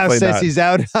 Joe House says not. He's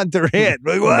out on Durant.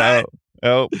 Like, what?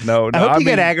 No. I hope you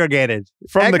get aggregated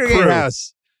from the crew.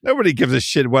 House. Nobody gives a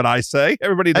shit what I say.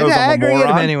 Everybody knows I'm a moron.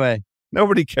 Him anyway.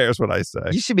 Nobody cares what I say.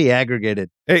 You should be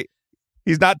aggregated. Hey,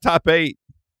 he's not top 8.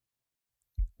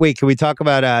 Wait, can we talk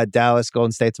about Dallas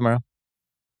Golden State tomorrow?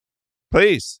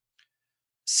 Please.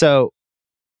 So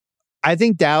I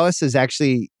think Dallas is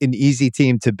actually an easy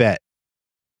team to bet.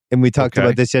 And we talked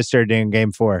about this yesterday in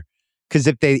game 4. Because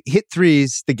if they hit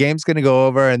threes, the game's going to go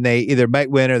over and they either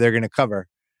might win or they're going to cover.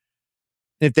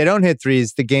 And if they don't hit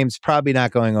threes, the game's probably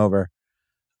not going over.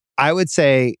 I would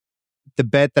say the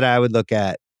bet that I would look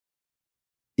at,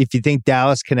 if you think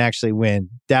Dallas can actually win,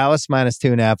 Dallas minus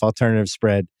 2.5 alternative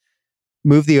spread,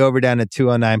 move the over down to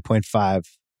 209.5.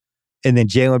 And then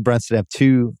Jalen Brunson have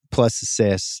 2+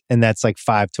 assists, and that's like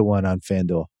 5-1 on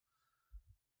FanDuel.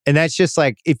 And that's just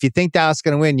like, if you think Dallas is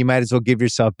going to win, you might as well give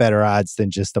yourself better odds than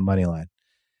just the money line.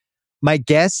 My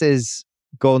guess is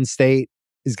Golden State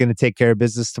is going to take care of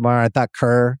business tomorrow. I thought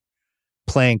Kerr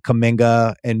playing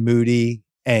Kuminga and Moody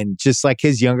and just like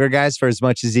his younger guys for as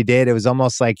much as he did, it was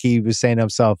almost like he was saying to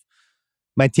himself,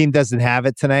 my team doesn't have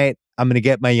it tonight. I'm going to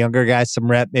get my younger guys some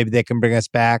rep. Maybe they can bring us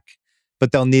back.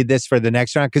 But they'll need this for the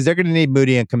next round because they're going to need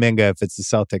Moody and Kuminga if it's the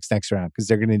Celtics next round because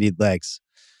they're going to need legs.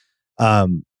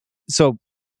 So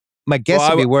my guess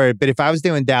would be worried. But if I was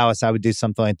doing Dallas, I would do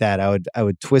something like that. I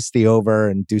would twist the over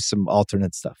and do some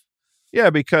alternate stuff. Yeah,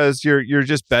 because you're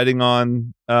just betting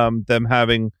on them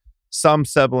having some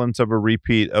semblance of a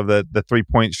repeat of the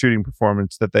 3-point shooting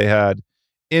performance that they had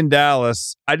in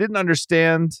Dallas. I didn't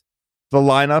understand the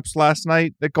lineups last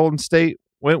night that Golden State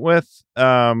went with.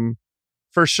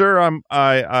 For sure,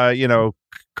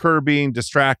 Kerr being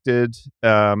distracted,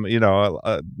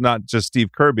 not just Steve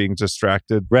Kerr being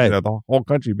distracted, right? The whole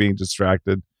country being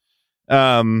distracted,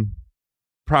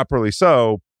 properly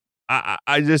so.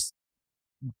 I just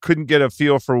couldn't get a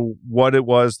feel for what it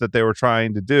was that they were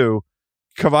trying to do.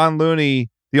 Kevon Looney,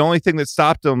 the only thing that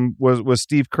stopped him was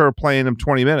Steve Kerr playing him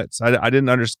 20 minutes. I didn't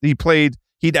understand.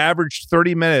 He'd averaged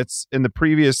 30 minutes in the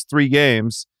previous 3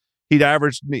 games. He'd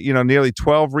averaged, nearly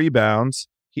 12 rebounds,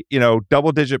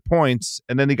 double-digit points,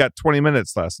 and then he got 20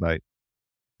 minutes last night.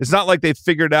 It's not like they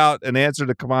figured out an answer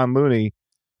to Kevon Looney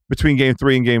between game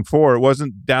 3 and game 4. It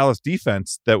wasn't Dallas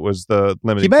defense that was the limiting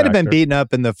factor. He might have been factor. beaten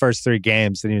up in the first 3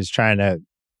 games, and he was trying to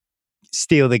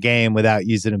steal the game without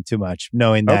using him too much,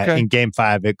 knowing that in game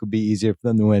 5 it could be easier for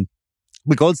them to win.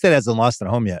 But Golden State hasn't lost at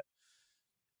home yet.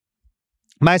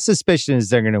 My suspicion is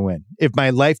they're going to win. If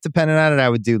my life depended on it, I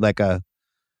would do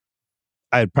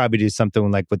I'd probably do something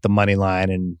like with the money line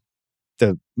and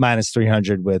the minus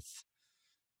 300 with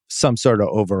some sort of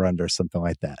over-under, something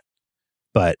like that.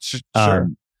 But sure.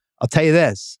 I'll tell you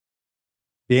this.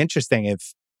 It'd be interesting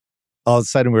if all of a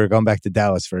sudden we were going back to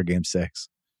Dallas for a game 6.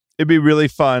 It'd be really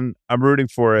fun. I'm rooting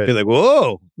for it. Be like,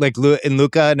 whoa. Like in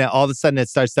Luka, and all of a sudden it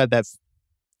starts to have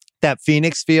that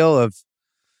Phoenix feel of,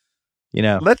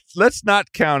 Let's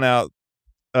not count out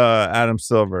Adam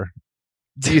Silver.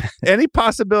 Any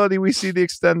possibility we see the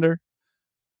extender?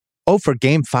 Oh, for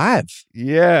game 5?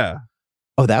 Yeah.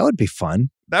 Oh, that would be fun.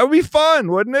 That would be fun,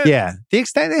 wouldn't it? Yeah. They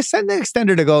send the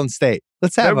extender to Golden State.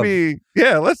 Let's have them.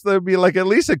 That'd be like at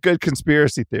least a good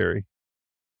conspiracy theory.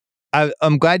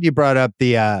 I'm glad you brought up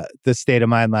the state of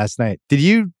mind last night. Did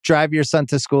you drive your son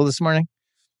to school this morning?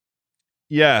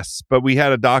 Yes, but we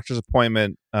had a doctor's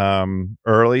appointment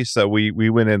early, so we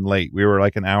went in late. We were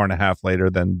like an hour and a half later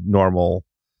than normal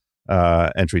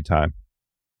entry time.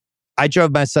 I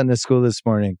drove my son to school this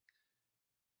morning.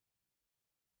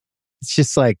 It's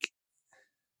just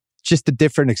a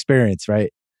different experience,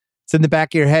 right? It's in the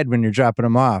back of your head when you're dropping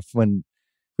them off. When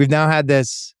we've now had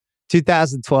this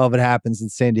 2012, it happens in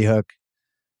Sandy Hook,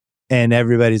 and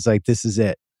everybody's like, this is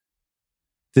it.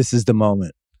 This is the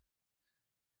moment.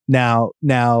 Now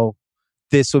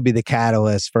this will be the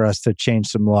catalyst for us to change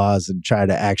some laws and try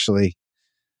to actually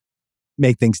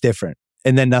make things different.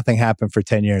 And then nothing happened for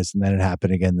 10 years, and then it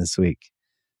happened again this week.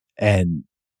 And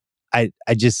I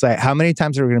just how many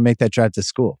times are we going to make that drive to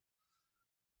school?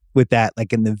 with that,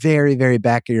 like in the very, very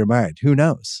back of your mind. Who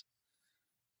knows?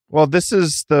 Well, this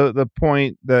is the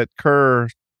point that Kerr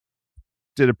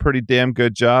did a pretty damn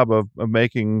good job of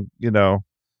making, the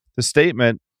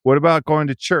statement. What about going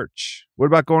to church? What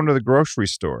about going to the grocery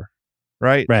store?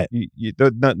 Right. Right.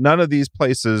 None of these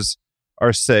places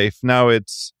are safe. Now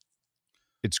it's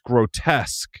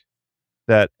grotesque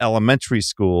that elementary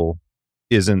school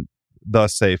isn't the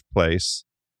safe place.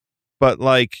 But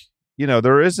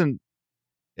there isn't,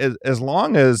 as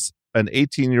long as an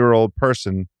 18-year-old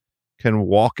person can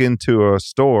walk into a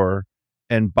store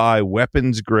and buy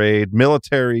weapons grade,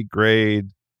 military grade,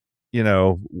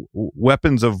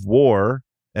 weapons of war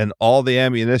and all the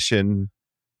ammunition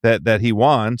that he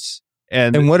wants.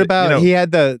 And what about he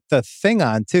had the thing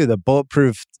on too, the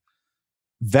bulletproof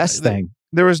vest thing.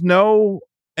 There was no,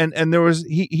 and there was,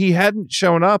 he hadn't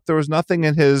shown up. There was nothing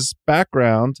in his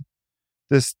background.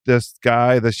 This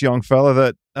guy, this young fella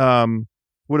that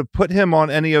would have put him on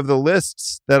any of the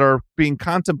lists that are being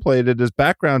contemplated as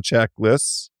background check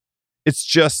lists. It's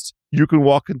just, you can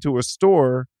walk into a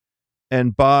store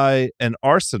and buy an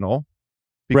arsenal.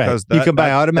 Because you can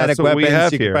buy automatic weapons. You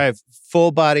can here. buy a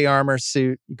full body armor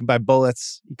suit. You can buy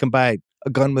bullets. You can buy a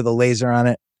gun with a laser on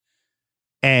it.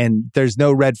 And there's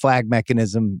no red flag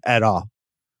mechanism at all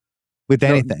with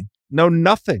anything. No,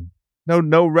 nothing.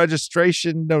 No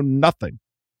registration. No, nothing.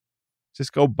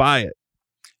 Just go buy it.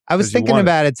 I was thinking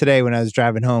about it today when I was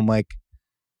driving home. Like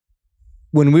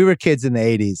when we were kids in the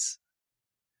 80s,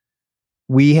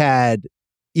 we had,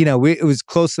 it was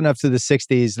close enough to the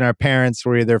 60s, and our parents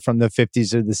were either from the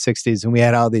 50s or the 60s, and we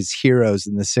had all these heroes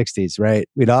in the 60s, right?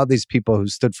 We had all these people who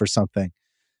stood for something.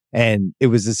 And it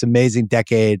was this amazing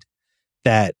decade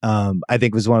that I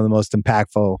think was one of the most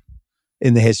impactful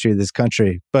in the history of this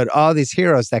country. But all these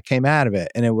heroes that came out of it,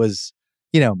 and it was,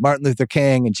 Martin Luther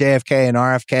King and JFK and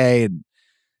RFK and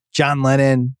John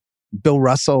Lennon, Bill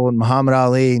Russell and Muhammad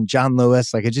Ali and John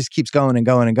Lewis. Like it just keeps going and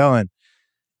going and going.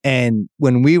 And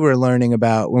when we were going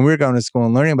to school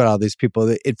and learning about all these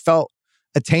people, it felt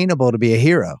attainable to be a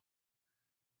hero,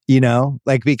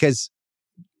 because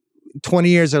 20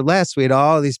 years or less, we had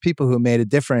all these people who made a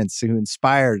difference, who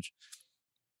inspired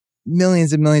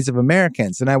millions and millions of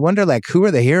Americans. And I wonder, who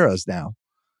are the heroes now?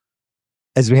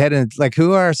 As we head into,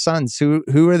 who are our sons? Who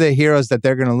are the heroes that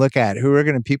they're going to look at? Who are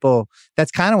going to people? That's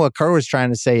kind of what Kerr was trying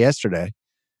to say yesterday.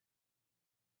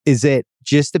 Is it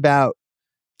just about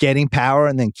getting power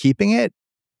and then keeping it?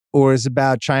 Or is it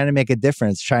about trying to make a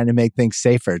difference, trying to make things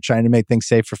safer, trying to make things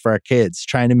safer for our kids,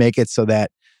 trying to make it so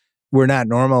that we're not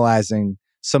normalizing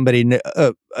somebody,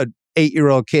 a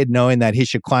 8-year-old kid knowing that he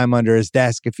should climb under his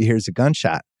desk if he hears a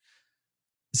gunshot.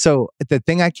 So the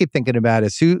thing I keep thinking about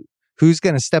is who's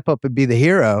going to step up and be the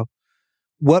hero?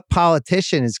 What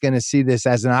politician is going to see this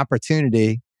as an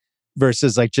opportunity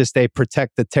versus just a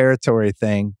protect the territory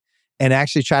thing and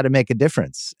actually try to make a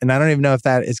difference? And I don't even know if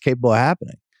that is capable of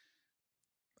happening.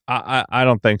 I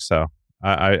don't think so.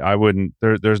 I wouldn't.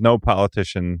 There's no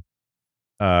politician,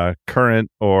 current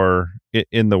or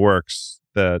in the works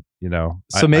that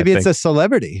So maybe it's a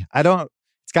celebrity.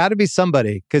 It's got to be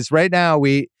somebody, because right now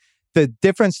the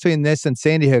difference between this and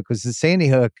Sandy Hook was the Sandy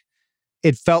Hook.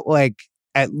 It felt like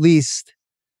at least,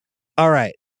 all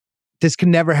right, this can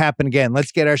never happen again.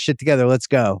 Let's get our shit together. Let's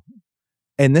go.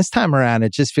 And this time around,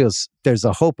 it just feels there's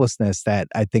a hopelessness that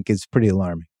I think is pretty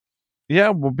alarming. Yeah,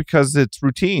 well, because it's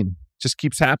routine, just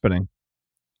keeps happening.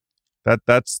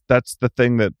 That's the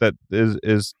thing that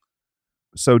is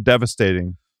so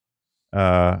devastating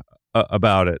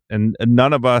about it, and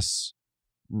none of us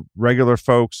regular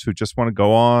folks who just want to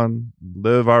go on,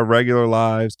 live our regular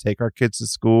lives, take our kids to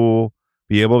school,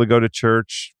 be able to go to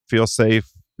church, feel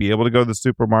safe, be able to go to the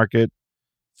supermarket,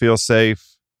 feel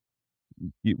safe.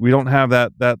 We don't have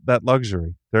that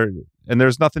luxury there, and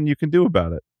there's nothing you can do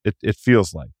about it. It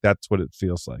feels like that's what it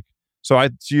feels like. So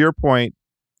to your point,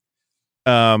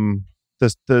 who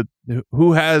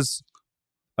has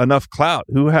enough clout,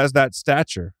 who has that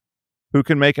stature, who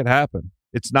can make it happen?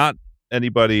 It's not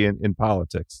anybody in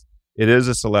politics. It is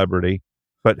a celebrity,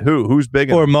 but who's big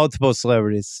enough? Or multiple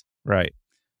celebrities, right?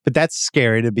 But that's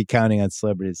scary to be counting on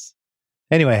celebrities.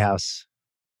 Anyway, House,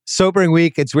 sobering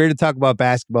week. It's weird to talk about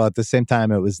basketball. At the same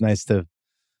time, it was nice to,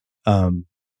 I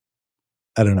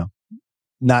don't know,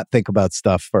 not think about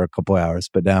stuff for a couple hours.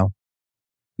 But now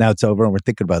it's over and we're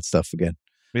thinking about stuff again.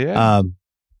 Yeah.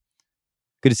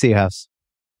 Good to see you, House.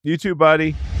 You too,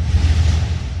 buddy.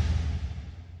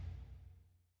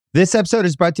 This episode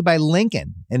is brought to you by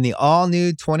Lincoln and the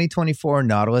all-new 2024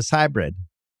 Nautilus Hybrid,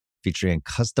 featuring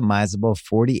customizable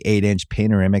 48-inch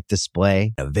panoramic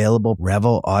display, available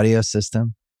Revel audio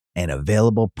system, and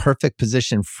available perfect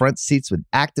position front seats with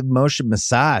active motion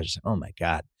massage. Oh my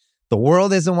God. The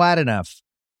world isn't wide enough.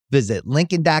 Visit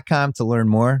Lincoln.com to learn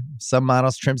more. Some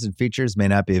models, trims, and features may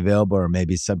not be available or may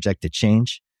be subject to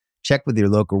change. Check with your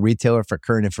local retailer for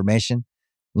current information.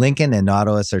 Lincoln and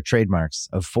Nautilus are trademarks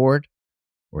of Ford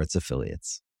or its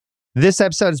affiliates. This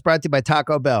episode is brought to you by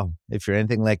Taco Bell. If you're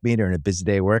anything like me during a busy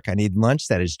day at work, I need lunch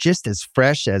that is just as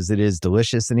fresh as it is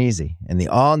delicious and easy. And the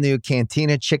all-new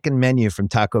Cantina chicken menu from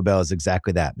Taco Bell is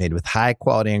exactly that, made with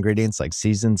high-quality ingredients like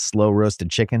seasoned, slow-roasted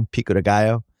chicken, pico de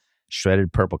gallo,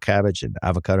 shredded purple cabbage, and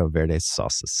avocado verde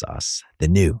salsa sauce. The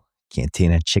new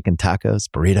Cantina chicken tacos,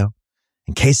 burrito,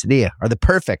 and quesadilla are the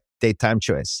perfect daytime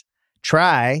choice.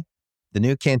 Try the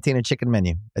new Cantina chicken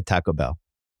menu at Taco Bell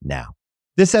now.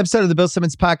 This episode of the Bill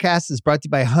Simmons Podcast is brought to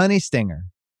you by Honey Stinger.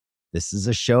 This is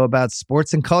a show about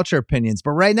sports and culture opinions,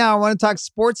 but right now I want to talk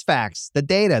sports facts, the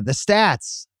data, the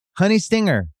stats. Honey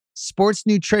Stinger, sports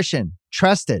nutrition,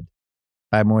 trusted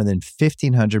by more than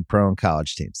 1,500 pro and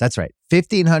college teams. That's right,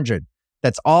 1,500.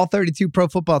 That's all 32 pro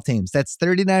football teams. That's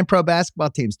 39 pro basketball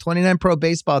teams, 29 pro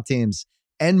baseball teams,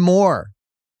 and more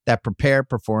that prepare,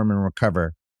 perform, and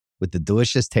recover with the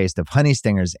delicious taste of Honey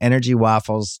Stinger's energy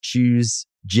waffles, chews,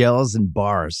 gels, and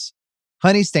bars.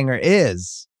 Honey Stinger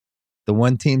is the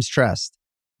one team's trust.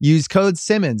 Use code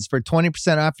Simmons for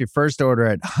 20% off your first order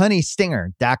at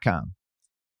honeystinger.com.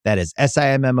 That is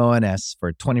SIMMONS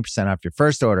for 20% off your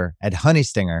first order at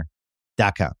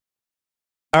honeystinger.com.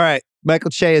 All right, Michael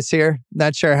Che is here.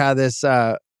 Not sure how this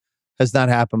has not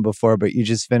happened before, but you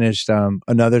just finished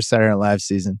another Saturday Night Live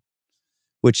season,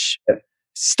 which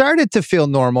started to feel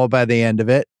normal by the end of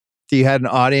it. You had an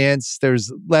audience.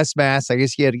 There's less masks. I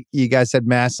guess you guys had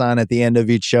masks on at the end of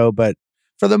each show, but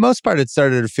for the most part, it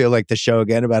started to feel like the show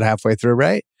again about halfway through,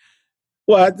 right?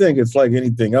 Well, I think it's like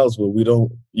anything else where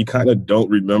you kind of don't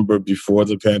remember before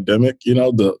the pandemic. You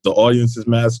know, the audience is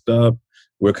masked up.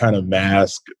 We're kind of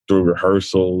masked through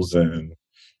rehearsals and,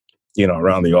 you know,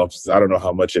 around the office. I don't know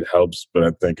how much it helps, but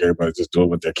I think everybody's just doing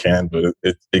what they can. But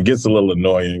it gets a little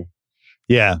annoying.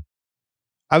 Yeah.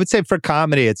 I would say for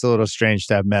comedy, it's a little strange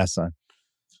to have masks on.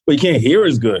 But you can't hear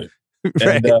as good.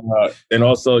 Right. And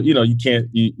also, you know, you can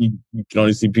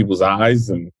only see people's eyes,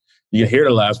 and you can hear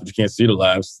the laughs, but you can't see the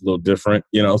laughs. It's a little different,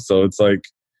 you know, so it's like,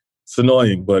 it's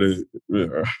annoying, but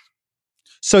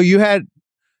So you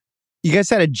guys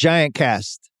had a giant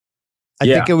cast. I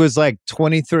think it was like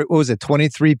 23, what was it,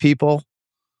 23 people?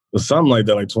 Something like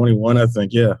that, like 21, I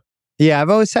think, yeah. Yeah,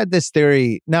 I've always had this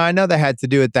theory. Now, I know they had to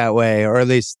do it that way, or at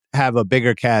least have a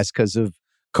bigger cast because of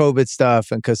COVID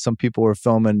stuff and because some people were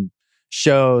filming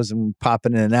shows and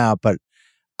popping in and out. But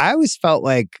I always felt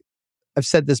like, I've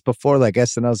said this before, like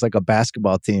SNL's like a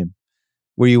basketball team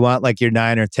where you want like your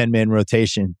 9 or 10 man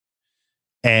rotation.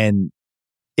 And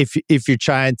if you're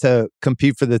trying to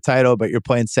compete for the title, but you're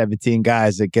playing 17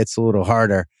 guys, it gets a little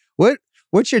harder.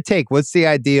 What's your take? What's the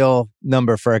ideal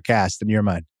number for a cast in your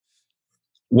mind?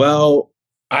 Well,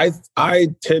 I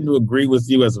tend to agree with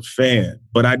you as a fan,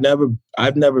 but I've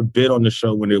never been on the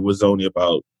show when it was only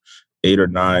about 8 or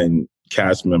 9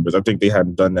 cast members. I think they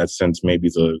hadn't done that since maybe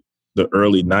the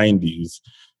early 90s.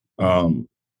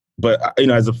 But you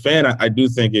know, as a fan, I do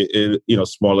think it you know,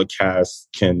 smaller casts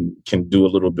can do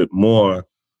a little bit more.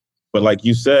 But like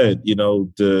you said, you know,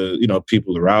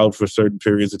 people are out for certain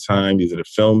periods of time, either the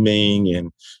filming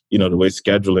and, you know, the way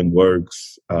scheduling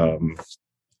works.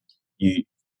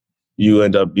 You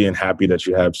end up being happy that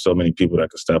you have so many people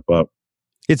that can step up.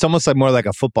 It's almost like more like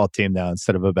a football team now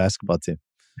instead of a basketball team.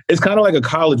 It's kind of like a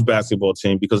college basketball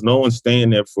team because no one's staying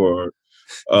there for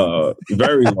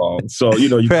very long. So, you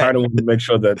know, you kind of want to make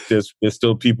sure that there's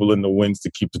still people in the wings to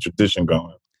keep the tradition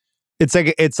going. It's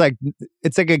like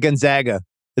a Gonzaga.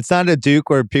 It's not a Duke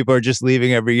where people are just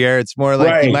leaving every year. It's more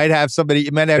like you might have Drew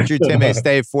Timme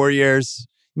stay 4 years.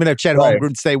 You might have Chet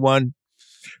Holmgren stay 1.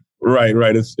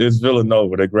 Right. It's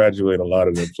Villanova. They graduate a lot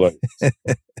of their players.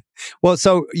 Well,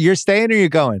 so you're staying or you're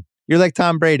going? You're like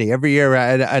Tom Brady. Every year,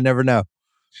 I never know.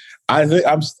 I think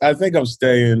I'm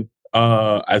staying.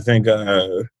 I think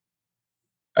I'm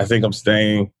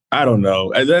staying. I don't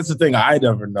know. And that's the thing. I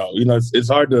never know. You know, it's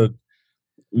hard to.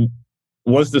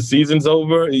 Once the season's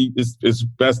over, it's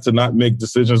best to not make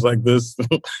decisions like this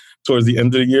towards the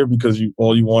end of the year because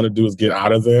all you want to do is get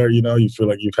out of there. You know, you feel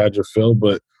like you've had your fill,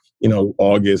 but you know,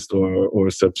 August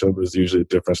or September is usually a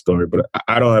different story. But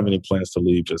I don't have any plans to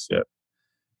leave just yet.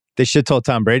 They should have told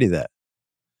Tom Brady that.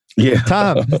 Yeah,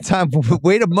 Tom,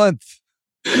 wait a month.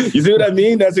 You see what I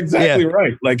mean? That's exactly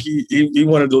right. Like he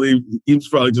wanted to leave. He was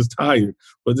probably just tired.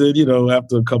 But then, you know,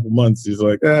 after a couple months, he's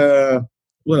like,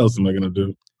 what else am I going to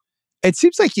do? It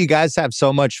seems like you guys have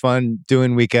so much fun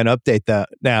doing Weekend Update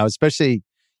now, especially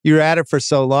you were at it for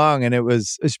so long, and it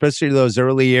was especially those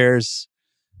early years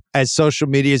as social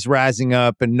media is rising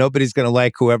up and nobody's going to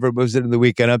like whoever moves into the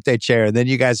Weekend Update chair. And then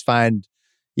you guys find,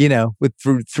 with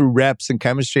through reps and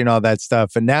chemistry and all that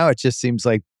stuff. And now it just seems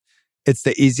like it's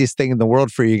the easiest thing in the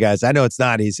world for you guys. I know it's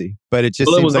not easy, but it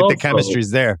just seems like the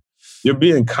chemistry's there. You're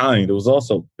being kind. It was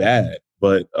also bad,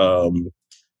 but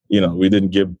we didn't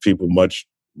give people much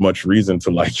reason to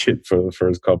like it for the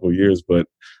first couple of years. But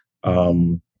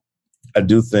I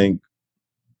do think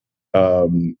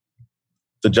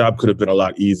the job could have been a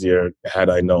lot easier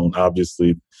had I known,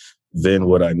 obviously, than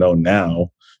what I know now.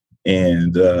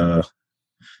 And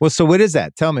well, so what is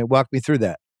that? Tell me, walk me through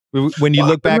that. When you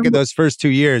look back at those first 2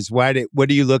 years, what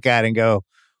do you look at and go,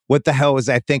 what the hell was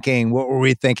I thinking? What were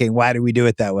we thinking? Why did we do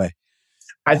it that way?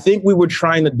 I think we were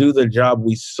trying to do the job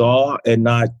we saw and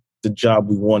not the job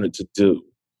we wanted to do.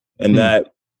 And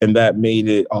that made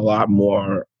it a lot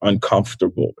more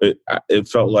uncomfortable. It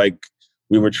felt like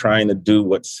we were trying to do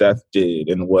what Seth did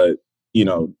and what,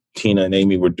 Tina and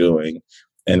Amy were doing.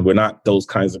 And we're not those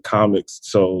kinds of comics.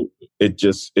 So it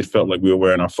felt like we were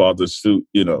wearing our father's suit,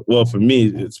 Well, for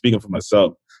me, speaking for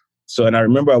myself. So, and I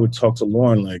remember I would talk to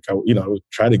Lauren, I would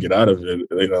try to get out of it.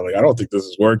 I don't think this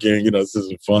is working. This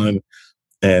isn't fun.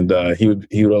 And he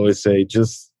would always say,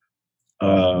 just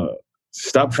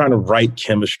stop trying to write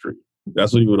chemistry.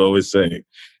 That's what he would always say.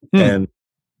 And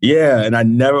yeah, and I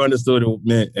never understood what it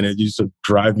meant. And it used to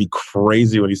drive me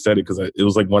crazy when he said it because it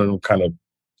was like one of them kind of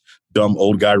dumb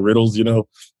old guy riddles,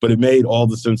 but it made all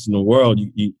the sense in the world.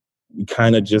 You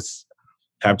kind of just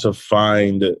have to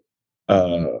find,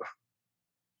 got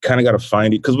to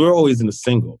find it because we're always in a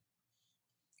single.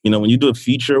 When you do a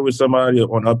feature with somebody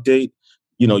on Update,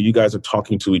 you guys are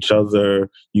talking to each other.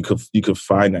 You could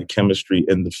find that chemistry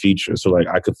in the feature. So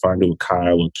I could find it with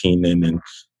Kyle or Keenan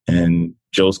and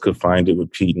Jost could find it with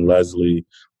Pete and Leslie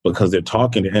because they're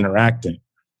talking, they're interacting.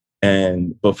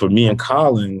 But for me and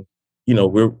Colin,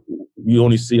 you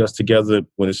only see us together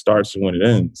when it starts and when it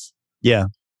ends. Yeah.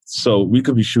 So we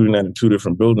could be shooting that in two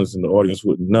different buildings and the audience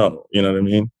wouldn't know. You know what I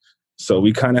mean? So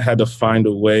we kind of had to find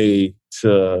a way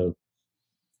to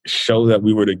show that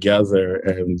we were together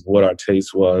and what our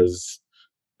taste was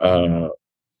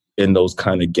in those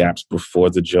kind of gaps before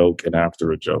the joke and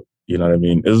after a joke. You know what I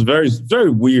mean? It was very,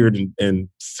 very weird and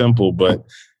simple, but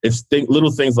it's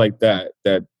little things like that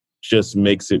just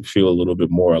makes it feel a little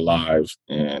bit more alive.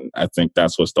 And I think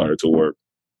that's what started to work.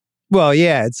 Well,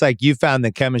 yeah, it's like you found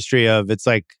the chemistry it's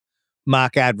like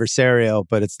mock adversarial,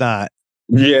 but it's not.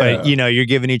 Yeah. But, you're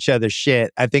giving each other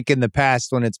shit. I think in the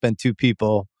past when it's been two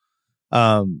people,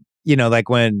 like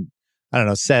when, I don't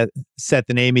know, Seth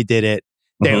and Amy did it,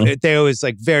 they always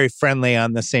like very friendly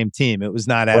on the same team. It was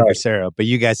not adversarial, but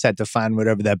you guys had to find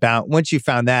whatever that balance. Once you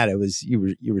found that, it was,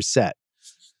 you were set.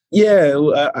 Yeah,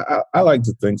 I like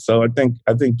to think so. I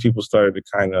think people started to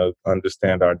kind of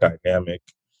understand our dynamic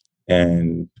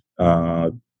and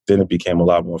then it became a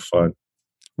lot more fun.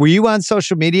 Were you on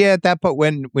social media at that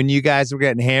point when you guys were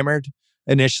getting hammered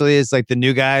initially as like the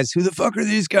new guys? Who the fuck are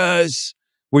these guys?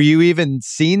 Were you even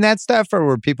seeing that stuff or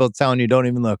were people telling you don't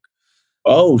even look?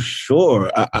 Oh,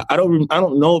 sure. I don't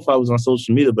know if I was on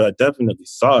social media, but I definitely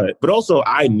saw it. But also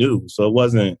I knew, so it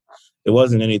wasn't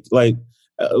anything like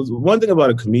one thing about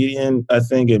a comedian, I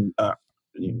think, and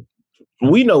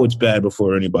we know it's bad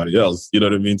before anybody else. You know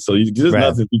what I mean? So there's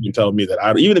nothing you can tell me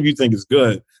that even if you think it's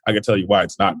good, I can tell you why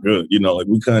it's not good.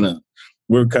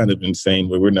 We're kind of insane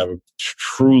where we're never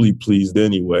truly pleased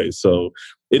anyway. So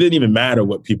it didn't even matter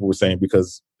what people were saying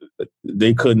because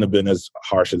they couldn't have been as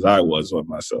harsh as I was on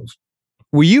myself.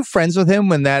 Were you friends with him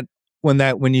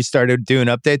when you started doing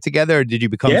Update together, or did you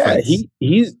become friends?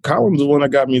 Yeah, Colin's the one that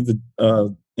got me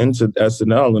into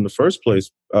SNL in the first place.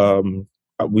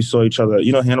 We saw each other,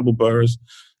 Hannibal Buress.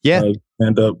 Yeah.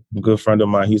 And a good friend of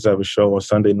mine, he used to have a show on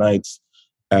Sunday nights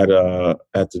at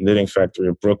the Knitting Factory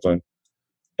in Brooklyn.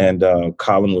 And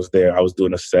Colin was there. I was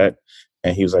doing a set.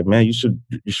 And he was like, man, you should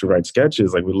write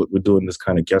sketches. Like we're doing this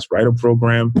kind of guest writer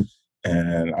program.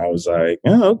 And I was like,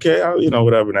 yeah, okay,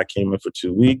 whatever. And I came in for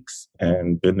 2 weeks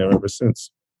and been there ever since.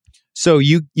 So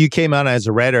you came out as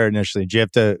a writer initially. Do you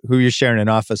have to, who you're sharing an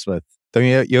office with? Don't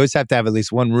you always have to have at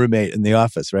least one roommate in the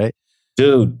office, right?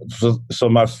 Dude, so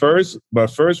my first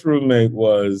roommate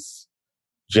was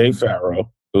Jay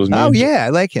Farrow. It was me. Oh, yeah, I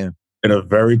like him. In a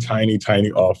very tiny, tiny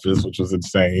office, which was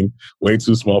insane. Way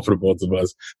too small for the both of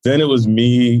us. Then it was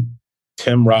me,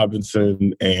 Tim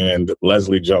Robinson, and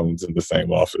Leslie Jones in the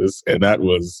same office. And that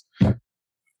was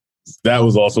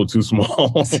also too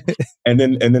small. and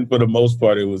then for the most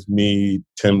part, it was me,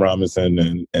 Tim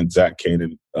Robinson, and Zach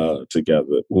Kanan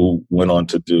together, who went on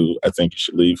to do I Think You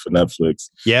Should Leave for Netflix.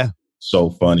 Yeah. So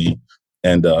funny.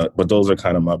 And but those are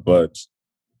kind of my buds.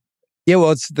 Yeah,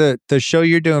 well, it's the show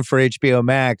you're doing for HBO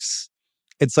Max.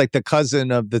 It's like the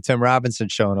cousin of the Tim Robinson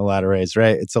show in a lot of ways,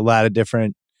 right? It's a lot of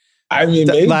different, I mean,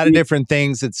 a lot of maybe. different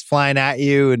things. It's flying at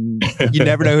you, and you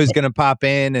never know who's going to pop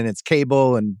in, and it's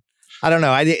cable, and I don't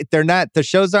know. They're not, the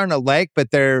shows aren't alike,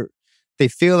 but they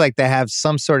feel like they have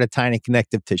some sort of tiny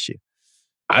connective tissue.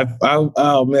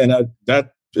 Oh man,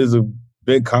 that is a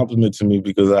big compliment to me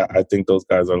because I think those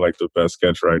guys are like the best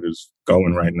sketch writers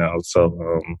going right now.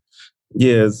 So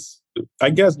yes, I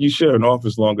guess you share an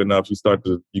office long enough, you start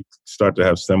to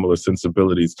have similar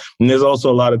sensibilities. And there's also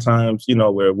a lot of times,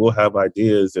 where we'll have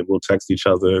ideas and we'll text each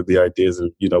other the ideas,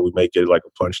 and we make it like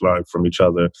a punchline from each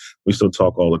other. We still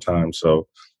talk all the time. So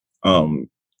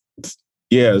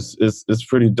yeah, it's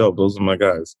pretty dope. Those are my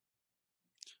guys.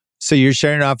 So you're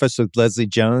sharing an office with Leslie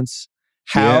Jones.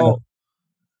 How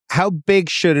big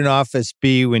should an office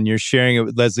be when you're sharing it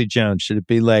with Leslie Jones? Should it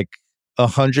be like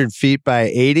 100 feet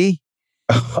by 80?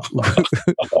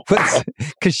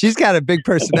 Because she's got a big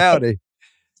personality.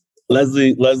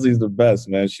 Leslie's the best,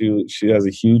 man. She has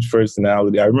a huge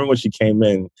personality. I remember when she came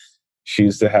in, she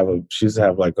used to have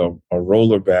like a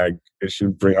roller bag, and she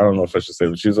would bring, I don't know if I should say,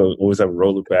 but she used to always have a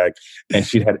roller bag, and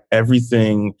she had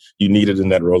everything you needed in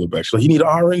that roller bag. She's like, you need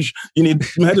orange, you need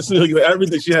medicine,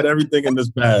 everything. She had everything in this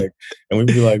bag. And we'd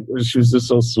be like, she was just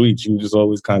so sweet. She was just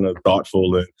always kind of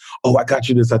thoughtful, and, oh, I got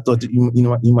you this. I thought that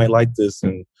you might like this.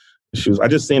 And I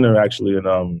just seen her actually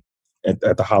at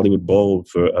the Hollywood Bowl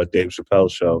for a Dave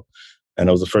Chappelle show. And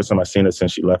it was the first time I've seen her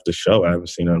since she left the show. I haven't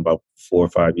seen her in about 4 or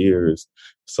 5 years.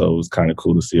 So it was kind of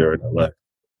cool to see her in LA.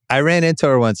 I ran into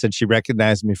her once and she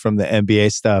recognized me from the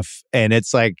NBA stuff. And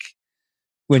it's like,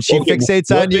 when she fixates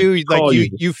on you, like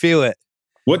you feel it.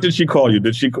 What did she call you?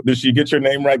 Did she get your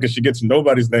name right? Because she gets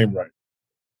nobody's name right.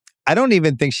 I don't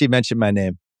even think she mentioned my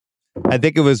name. I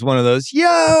think it was one of those,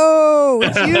 yo,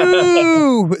 it's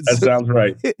you. That sounds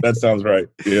right. That sounds right.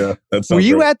 Yeah. Were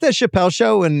you at the Chappelle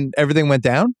show when everything went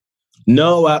down?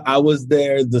 No, I was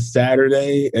there the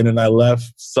Saturday, and then I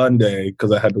left Sunday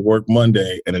because I had to work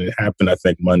Monday, and then it happened, I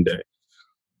think, Monday.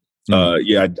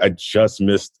 Yeah, I just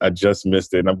missed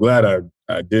it, and I'm glad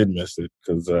I did miss it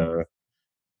because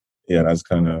that's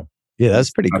kind of that's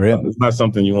pretty grim. It's not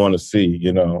something you want to see,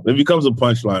 It becomes a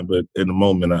punchline, but in the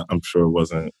moment, I'm sure it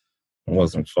wasn't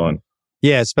fun.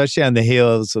 Yeah, especially on the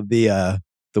heels of the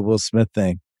Will Smith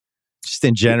thing. Just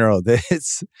in general,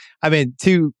 it's,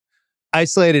 two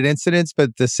isolated incidents, but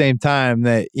at the same time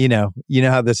that, you know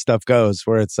how this stuff goes,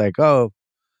 where it's like, oh,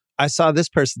 I saw this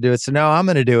person do it, so now I'm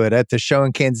going to do it at the show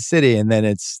in Kansas City, and then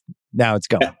it's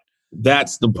going.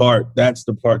 That's the part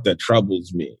that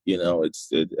troubles me. I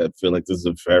feel like this is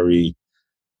a very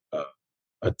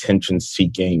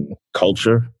attention-seeking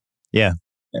culture. Yeah.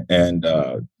 And,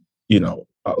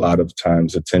 a lot of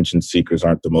times attention seekers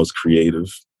aren't the most creative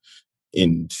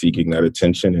in seeking that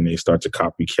attention, and they start to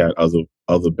copycat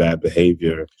other bad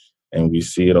behavior. And we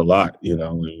see it a lot, in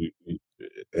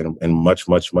much,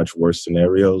 much, much worse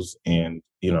scenarios. And,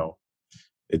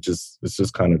 it's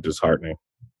just kind of disheartening.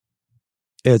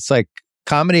 It's like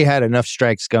comedy had enough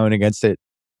strikes going against it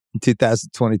in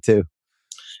 2022.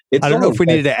 I don't know if we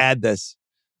needed to add this.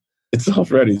 It's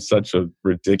already such a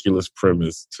ridiculous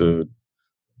premise to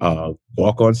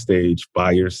walk on stage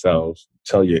by yourself,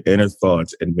 tell your inner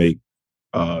thoughts, and make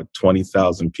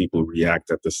 20,000 people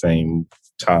react at the same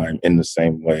time in the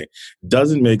same way.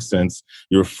 Doesn't make sense.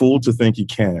 You're a fool to think you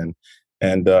can.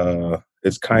 And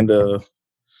it's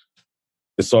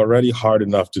already hard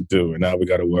enough to do. And now we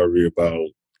got to worry about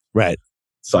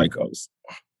psychos.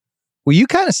 Well, you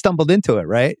kind of stumbled into it,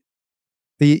 right?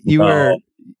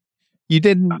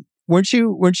 Weren't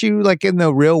you like in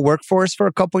the real workforce for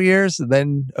a couple years and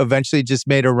then eventually just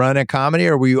made a run at comedy,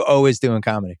 or were you always doing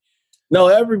comedy? No,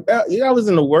 I was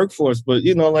in the workforce, but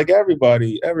like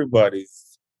everybody's,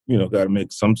 got to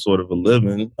make some sort of a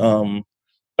living. But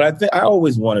I think I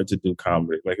always wanted to do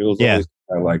comedy. Like it was always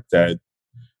kind of like that.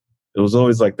 It was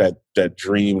always like that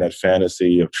dream, that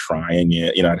fantasy of trying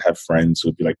it. I'd have friends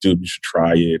who'd be like, "Dude, you should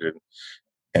try it."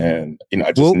 And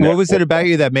I just what was it about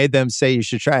you that made them say you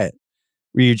should try it?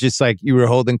 Were you just like, you were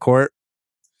holding court?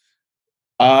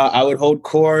 I would hold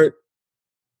court.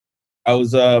 I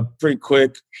was pretty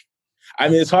quick.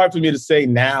 It's hard for me to say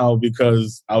now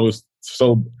because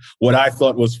what I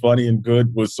thought was funny and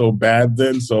good was so bad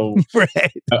then. So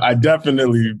right. I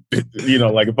definitely,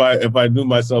 like if I knew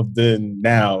myself then,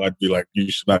 now I'd be like, you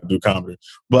should not do comedy.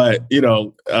 But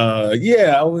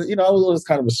I was always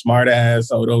kind of a smart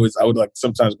ass. I would like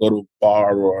sometimes go to a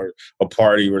bar or a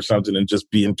party or something and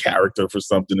just be in character for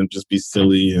something and just be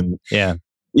silly. And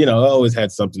I always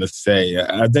had something to say.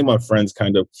 I think my friends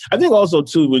I think also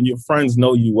too, when your friends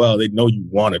know you well, they know you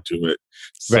want to do it.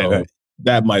 So Right.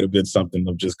 that might have been something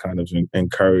of just kind of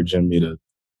encouraging me to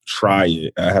try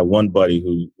it. I had one buddy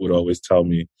who would always tell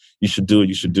me, you should do it,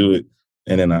 you should do it.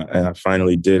 And then I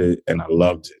finally did it and I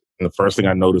loved it. And the first thing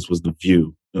I noticed was the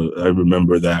view. I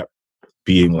remember that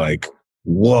being like,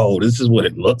 whoa, this is what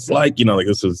it looks like. Like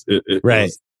this is, it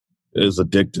Right. was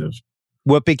addictive.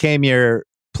 What became your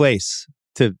place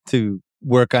to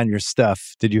work on your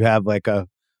stuff? Did you have like what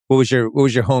was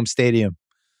your home stadium?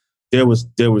 There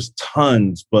was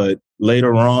tons, but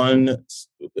later on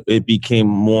it became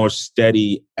more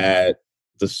steady at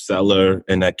the Cellar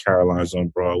and at Caroline's on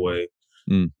Broadway.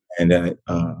 And at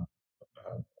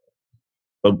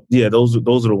but yeah, those are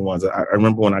the ones. I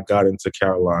remember when I got into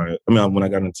Caroline. When I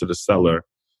got into the Cellar,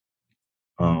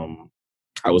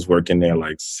 I was working there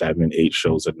like 7-8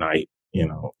 shows a night,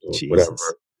 whatever.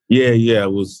 Jesus. Yeah,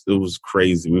 it was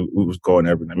crazy. We was going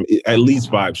every night, at least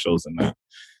 5 shows a night.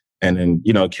 And then,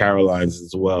 Caroline's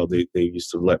as well. They used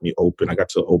to let me open. I got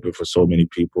to open for so many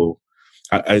people.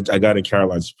 I got in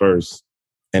Caroline's first,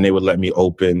 and they would let me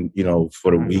open,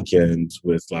 for the weekends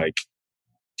with like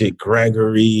Dick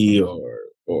Gregory or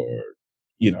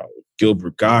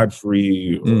Gilbert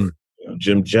Godfrey or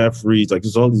Jim Jeffries. Like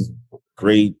there's all these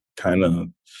great kind of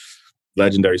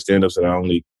legendary stand-ups that I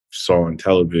only saw on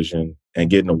television, and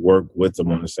getting to work with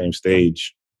them on the same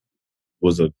stage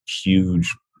was a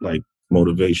huge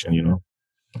motivation.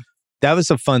 That was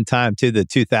a fun time too, the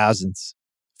 2000s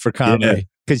for comedy,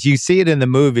 because you see it in the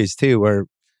movies too, where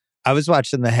I was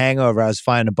watching The Hangover. I was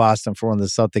flying to Boston for one of the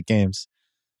Celtic games,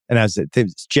 and it's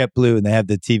JetBlue, and they have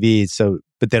the TV,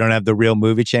 but they don't have the real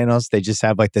movie channels. They just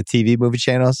have like the TV movie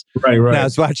channels. Right. And I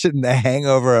was watching The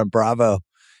Hangover on Bravo,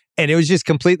 and it was just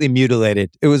completely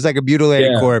mutilated. It was like a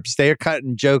mutilated corpse. They're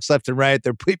cutting jokes left and right.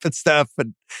 They're bleeping stuff,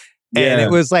 and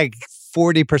it was like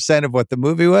 40% of what the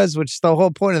movie was, which the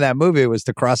whole point of that movie was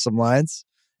to cross some lines.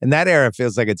 And that era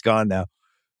feels like it's gone now.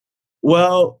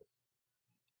 Well,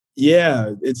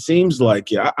 yeah, it seems like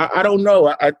I don't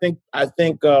know. I think I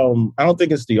don't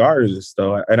think it's the artists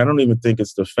though, and I don't even think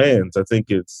it's the fans. I think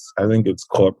it's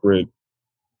corporate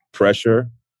pressure.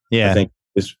 Yeah, I think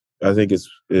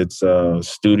it's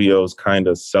studios kind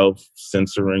of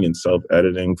self-censoring and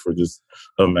self-editing for this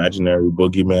imaginary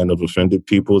boogeyman of offended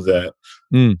people that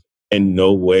in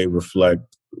no way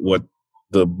reflect what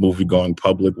the movie-going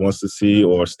public wants to see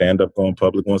or stand-up going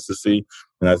public wants to see.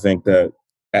 And I think that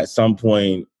at some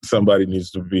point, somebody needs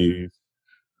to be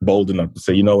bold enough to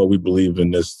say, you know what, we believe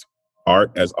in this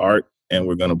art as art, and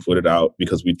we're going to put it out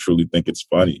because we truly think it's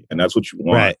funny. And that's what you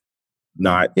want,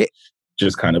 not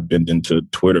just kind of bend into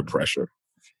Twitter pressure.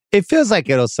 It feels like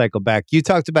it'll cycle back. You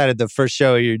talked about it the first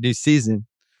show of your new season,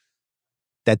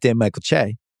 that day Michael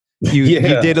Che. You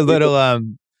did a little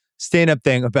stand-up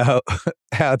thing about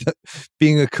how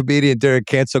being a comedian during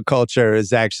cancel culture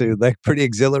is actually like pretty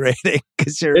exhilarating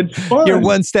because you're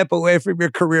one step away from your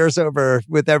career's over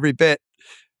with every bit.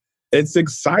 It's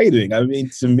exciting. I mean,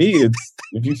 to me, it's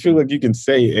if you feel like you can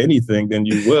say anything, then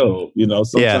you will.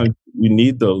 Sometimes you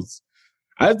need those.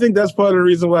 I think that's part of the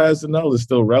reason why SNL is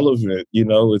still relevant.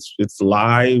 It's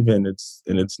live and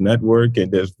it's network,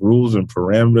 and there's rules and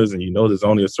parameters, and there's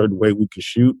only a certain way we can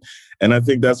shoot. And I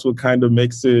think that's what kind of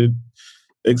makes it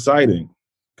exciting,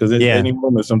 because at any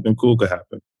moment something cool could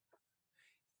happen.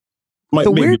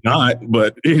 Maybe not,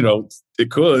 but it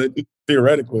could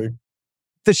theoretically.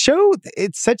 The show,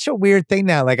 it's such a weird thing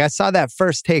now. Like I saw that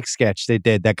First Take sketch they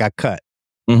did that got cut,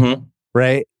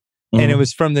 right? And it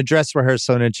was from the dress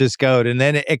rehearsal, and it just goed. And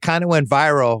then it kind of went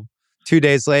viral 2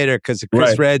 days later because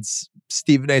Chris Redd's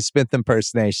Stephen A. Smith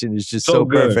impersonation is just so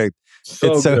perfect.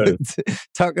 It's good.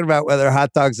 Talking about whether a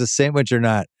hot dog's a sandwich or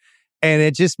not. And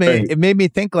it just made me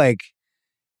think like,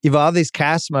 you have all these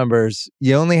cast members,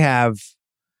 you only have,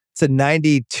 it's a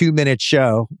 92-minute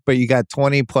show, but you got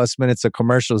 20 plus minutes of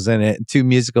commercials in it and 2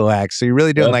 musical acts. So you're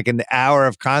really doing like an hour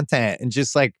of content, and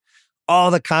just like all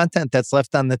the content that's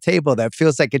left on the table that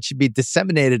feels like it should be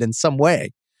disseminated in some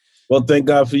way. Well, thank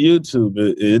God for YouTube.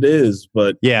 It is,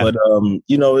 but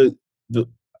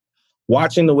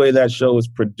watching the way that show is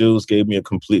produced gave me a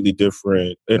completely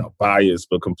different, bias,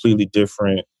 but completely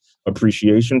different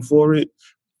appreciation for it.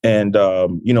 And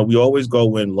we always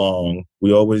go in long.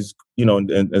 We always,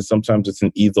 and sometimes it's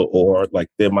an either or. Like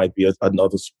there might be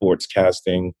another sports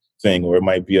casting thing, or it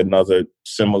might be another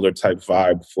similar type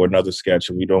vibe for another sketch,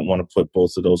 and we don't want to put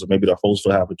both of those. Or maybe the host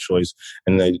will have a choice,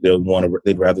 and they'd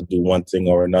rather do one thing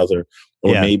or another,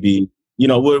 or maybe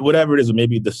whatever it is. Or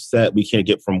maybe the set we can't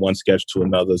get from one sketch to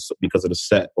another because of the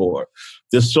set. Or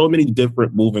there's so many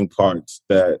different moving parts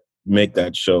that make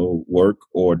that show work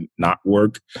or not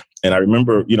work. And I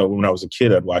remember, when I was a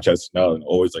kid, I'd watch SNL and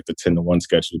always like the 10-1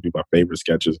 sketches would be my favorite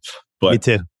sketches. But, Me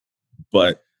too.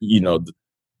 But,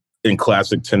 in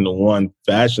classic 10-1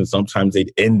 fashion, sometimes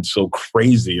they'd end so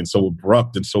crazy and so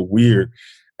abrupt and so weird.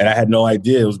 And I had no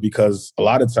idea. It was because a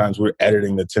lot of times we're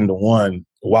editing the 10-1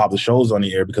 while the show's on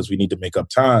the air because we need to make up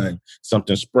time,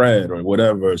 something spread or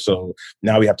whatever. So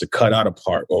now we have to cut out a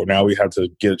part, or now we have to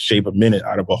shape a minute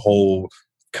out of a whole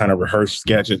kind of rehearsed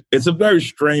sketch. It's a very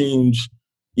strange,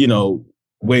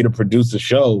 way to produce a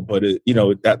show. But,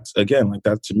 that's, again, like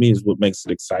that to me is what makes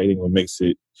it exciting, what makes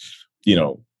it,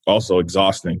 also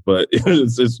exhausting, but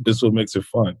it's what makes it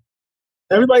fun.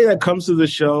 Everybody that comes to the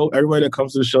show,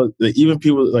 even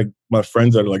people like my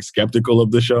friends that are like skeptical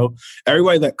of the show,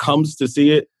 everybody that comes to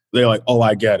see it, they're like, oh,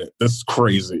 I get it. This is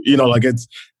crazy. Like it's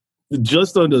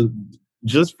just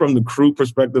from the crew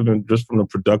perspective and just from the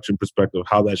production perspective,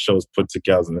 how that show is put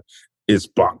together, it's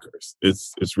bonkers.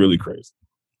 It's really crazy.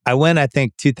 I went, I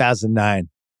think 2009.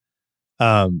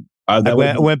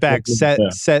 I went back,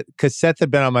 because Seth had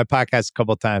been on my podcast a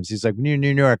couple of times. He's like, when you're in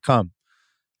New York, come.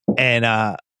 And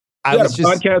I was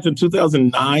just podcast in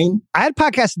 2009. I had a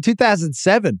podcast in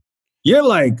 2007. You're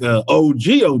like OG.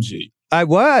 I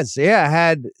was,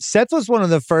 yeah. Seth was one of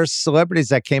the first celebrities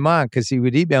that came on because he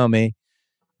would email me,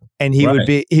 and he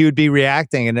would be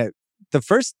reacting. And the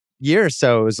first year or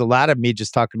so, it was a lot of me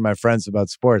just talking to my friends about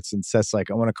sports. And Seth's like,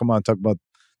 I want to come on and talk about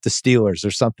the Steelers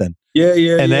or something. Yeah.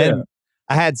 And then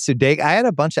I had Sudeikis. I had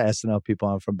a bunch of SNL people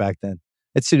on from back then.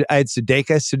 I had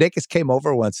Sudeikis. Sudeikis came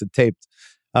over once and taped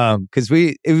because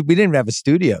we didn't have a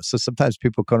studio, so sometimes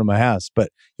people come to my house. But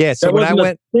yeah, so when I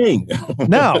went,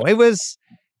 no, it was,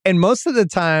 and most of the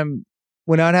time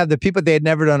when I'd have the people, they had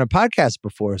never done a podcast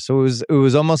before, so it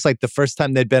was almost like the first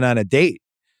time they'd been on a date,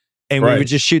 and we would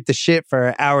just shoot the shit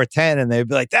for hour 10, and they'd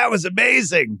be like, "That was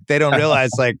amazing." They don't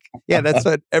realize, like, yeah, that's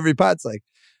what every pod's like.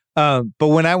 But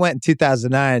when I went in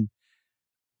 2009.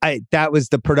 That was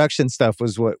the production stuff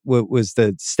was what was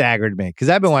the staggered me, because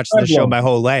I've been watching the show my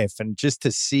whole life, and just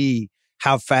to see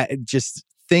how fast just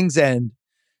things end,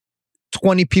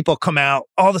 20 people come out,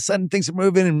 all of a sudden things are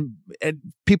moving, and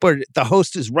the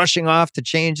host is rushing off to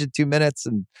change in 2 minutes,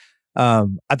 and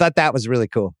I thought that was really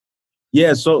cool.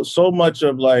 Yeah, so much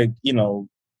of like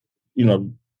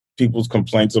people's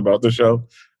complaints about the show.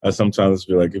 I sometimes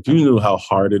feel like if you knew how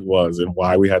hard it was and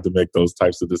why we had to make those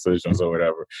types of decisions or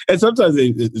whatever. And sometimes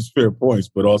it's fair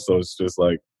points, but also it's just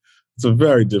like, it's a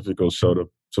very difficult show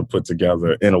to put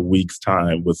together in a week's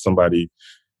time with somebody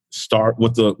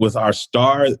with our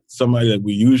star, somebody that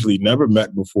we usually never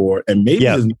met before and maybe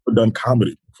has never done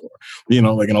comedy before,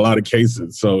 like in a lot of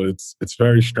cases. So it's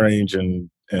very strange,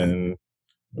 and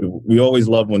we always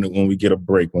love when we get a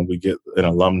break, when we get an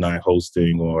alumni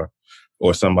hosting or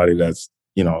somebody that's,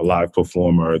 a live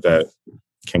performer that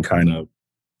can kind of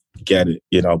get it,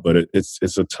 but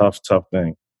it's a tough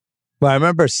thing. Well, I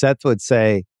remember Seth would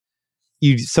say,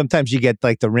 sometimes you get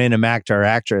like the random actor or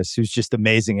actress who's just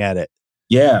amazing at it.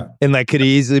 Yeah. And like could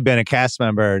easily been a cast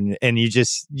member, and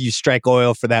you strike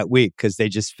oil for that week because they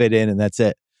just fit in and that's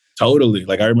it. Totally.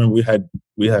 Like I remember we had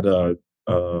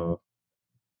well,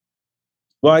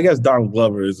 I guess Donald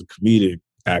Glover is a comedic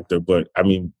actor, but I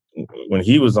mean, when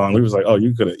he was on, we was like, oh,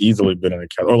 you could have easily been in a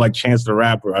cast. Or like Chance the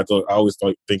Rapper. I always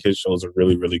think his shows are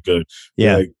really, really good.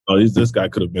 Yeah. Like, oh, this guy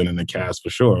could have been in the cast for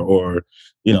sure. Or,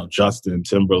 Justin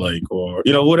Timberlake or,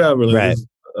 whatever. Like,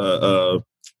 right.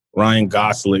 Ryan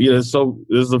Gosling. So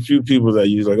there's a few people that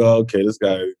you like, oh, okay, this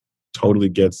guy totally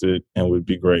gets it and would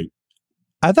be great.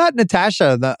 I thought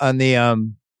Natasha on the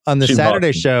She's Saturday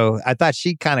awesome. show, I thought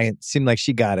she kind of seemed like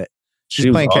she got it. She's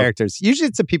playing awesome. characters. Usually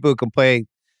it's the people who can play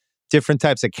different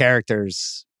types of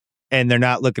characters and they're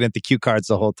not looking at the cue cards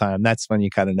the whole time. That's when you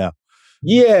kind of know.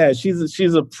 Yeah,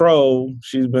 she's a pro.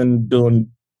 She's been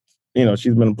doing,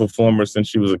 she's been a performer since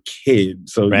she was a kid.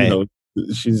 So, right.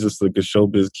 She's just like a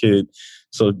showbiz kid.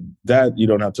 So that you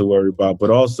don't have to worry about. But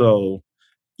also,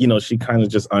 she kind of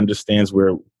just understands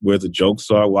where the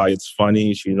jokes are, why it's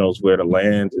funny. She knows where to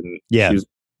land, and she's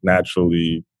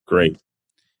naturally great.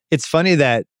 It's funny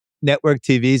that network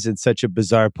TV is in such a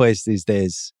bizarre place these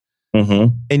days.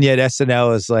 Mm-hmm. And yet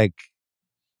SNL is like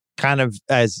kind of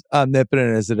as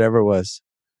omnipotent as it ever was.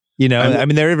 I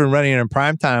mean, they're even running it in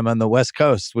primetime on the West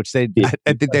Coast, which I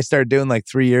think they started doing like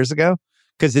 3 years ago,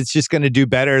 because it's just going to do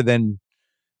better than,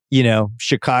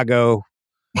 Chicago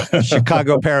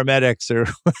paramedics, or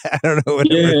I don't know.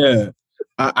 Whatever.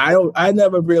 Yeah. I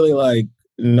never really like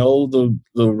know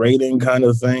the rating kind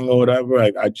of thing or whatever.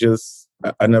 I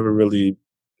never really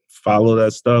follow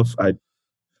that stuff.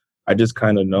 I just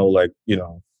kind of know, like,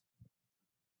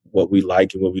 what we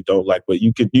like and what we don't like. But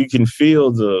you can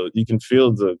feel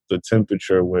the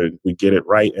temperature when we get it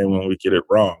right and when we get it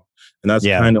wrong. And that's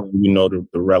Yeah. kind of the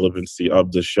relevancy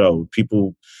of the show.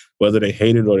 People, whether they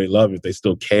hate it or they love it, they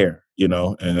still care,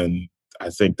 and I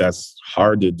think that's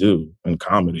hard to do in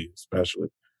comedy, especially.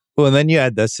 Well, and then you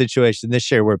had the situation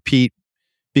this year where Pete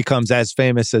becomes as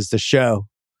famous as the show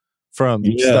from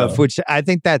stuff, which I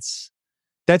think that's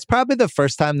probably the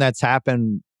first time that's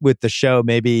happened with the show.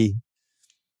 Maybe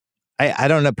I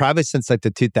don't know, probably since like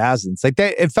the 2000s. Like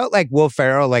it felt like Will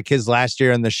Ferrell, like his last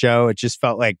year on the show, it just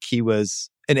felt like he was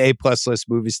an A+ list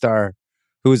movie star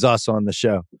who was also on the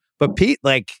show. But Pete's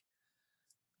like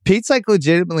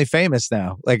legitimately famous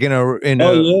now, like in a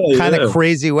kind of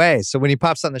crazy way. So when he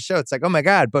pops on the show, it's like, oh my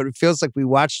God, but it feels like we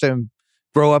watched him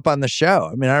grow up on the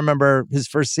show. I mean, I remember his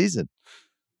first season.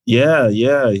 Yeah.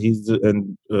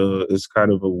 It's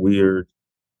kind of a weird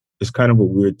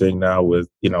thing now with,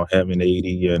 him and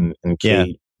 80 and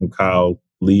Kate and Kyle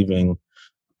leaving.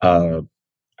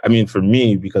 I mean, for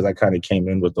me, because I kind of came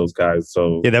in with those guys.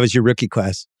 So yeah, that was your rookie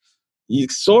class.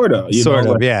 Sort of,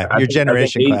 yeah. Your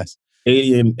generation class.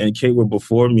 80 and Kate were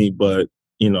before me, but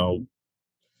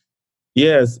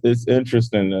yes, it's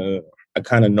interesting. I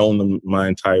kind of known them my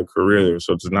entire career,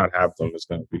 so to not have them is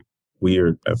going to be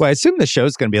weird. Well, I assume the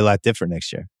show's going to be a lot different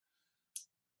next year.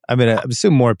 I mean, I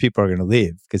assume more people are going to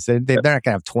leave because they're not going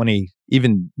to have 20,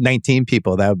 even 19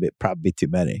 people. That would probably be too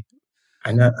many.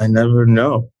 I never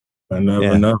know. I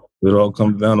never know. It all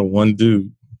comes down to one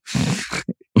dude.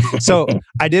 So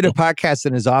I did a podcast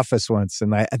in his office once,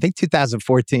 and I think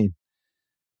 2014.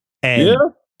 And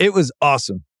it was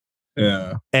awesome.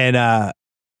 Yeah. And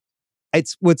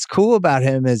it's what's cool about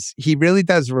him is he really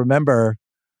does remember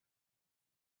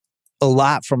a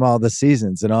lot from all the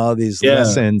seasons and all these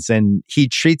lessons, and he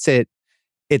treats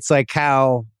it's like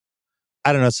how,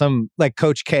 I don't know, some like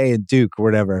Coach K at Duke or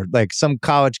whatever, like some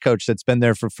college coach that's been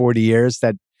there for 40 years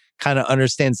that kind of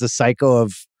understands the cycle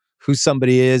of who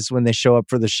somebody is when they show up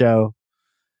for the show,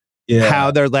 how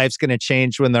their life's going to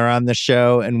change when they're on the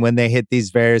show, and when they hit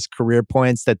these various career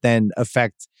points that then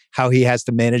affect how he has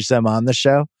to manage them on the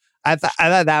show. I thought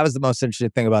that was the most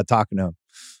interesting thing about talking to him.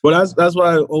 Well, that's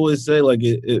why I always say, like,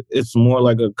 it's more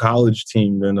like a college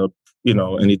team than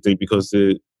anything, because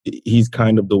he's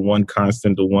kind of the one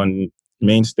constant, the one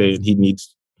mainstay, and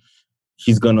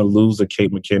he's going to lose a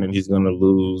Kate McKinnon. He's going to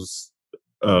lose,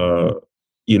 a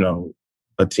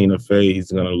Tina Fey.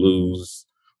 He's going to lose,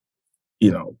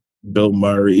 Bill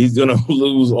Murray. He's going to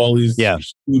lose all these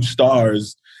huge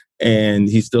stars, and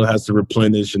he still has to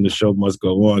replenish, and the show must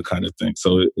go on, kind of thing.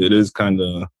 So it is kind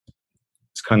of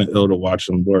ill to watch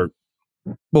him work.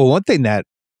 Well, one thing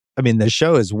the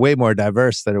show is way more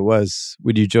diverse than it was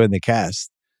when you joined the cast.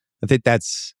 I think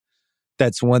that's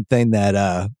one thing that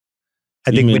I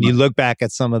think when you look back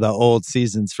at some of the old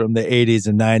seasons from the 80s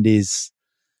and 90s,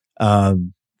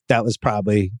 that was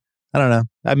probably, I don't know.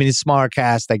 I mean, it's a smaller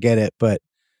cast, I get it, but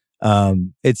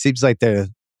it seems like the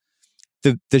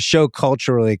show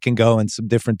culturally can go in some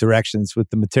different directions with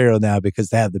the material now because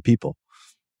they have the people.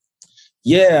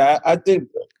 Yeah, I think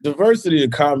diversity in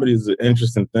comedy is an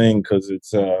interesting thing because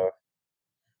it's, I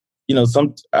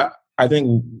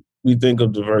think we think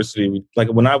of diversity. Like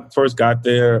when I first got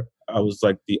there, I was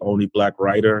like the only Black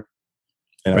writer.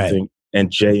 And I think, and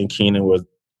Jay and Keenan were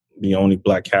the only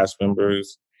Black cast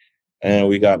members. And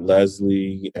we got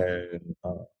Leslie and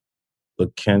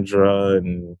LaKendra,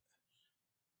 and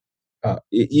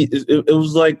it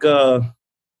was like,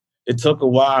 it took a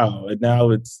while, and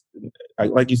now it's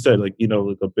like you said, like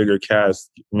like a bigger cast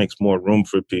makes more room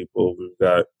for people. We've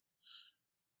got,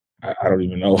 I don't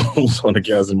even know who's on the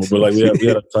cast anymore, but like we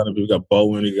had a ton of people. We got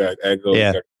Bowen, you got Ego,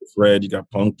 you got Fred, you got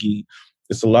Punky.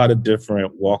 It's a lot of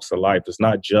different walks of life. It's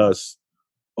not just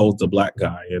the Black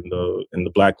guy and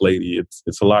the Black lady.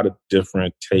 It's a lot of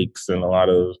different takes and a lot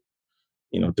of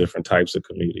different types of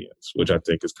comedians, which I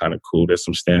think is kind of cool. There's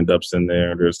some stand-ups in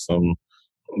there. There's some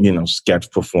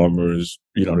sketch performers,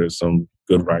 there's some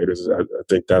good writers. I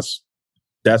think that's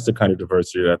the kind of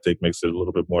diversity that I think makes it a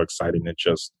little bit more exciting than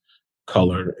just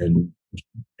color and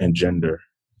gender.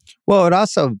 Well, it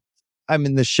also,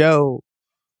 the show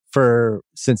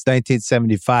since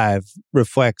 1975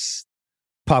 reflects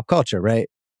pop culture, right?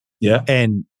 Yeah.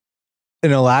 And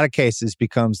in a lot of cases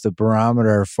becomes the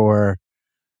barometer for,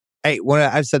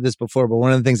 I've said this before, but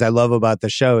one of the things I love about the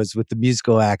show is with the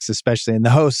musical acts, especially, and the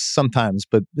hosts sometimes,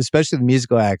 but especially the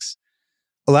musical acts,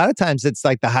 a lot of times it's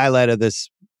like the highlight of this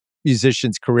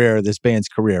musician's career or this band's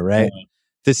career, right? Yeah.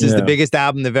 This is the biggest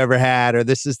album they've ever had, or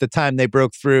this is the time they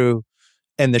broke through,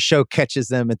 and the show catches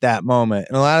them at that moment.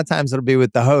 And a lot of times it'll be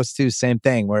with the host too, same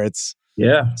thing, where it's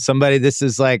somebody, this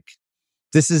is like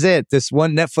this is it. This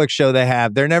one Netflix show they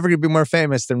have, they're never going to be more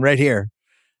famous than right here.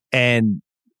 And,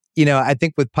 I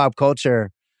think with pop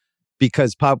culture,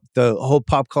 because the whole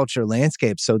pop culture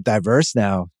landscape's so diverse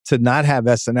now, to not have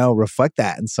SNL reflect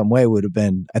that in some way would have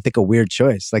been, I think, a weird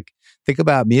choice. Like, think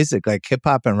about music, like hip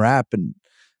hop and rap and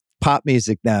pop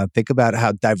music now. Think about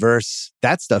how diverse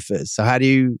that stuff is. So how do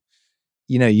you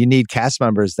need cast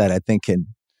members that I think can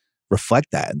reflect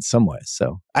that in some way.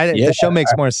 So the show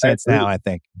makes more sense now, I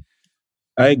think.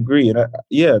 I agree. And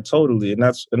yeah, totally. And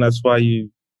that's why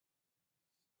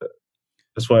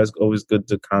it's always good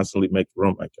to constantly make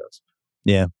room, I guess.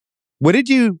 Yeah. What did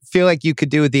you feel like you could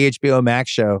do with the HBO Max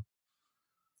show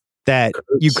that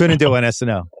you couldn't do on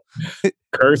SNL?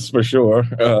 Curse for sure.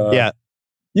 Yeah.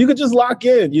 You could just lock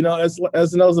in,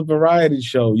 SNL's a variety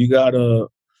show. You gotta,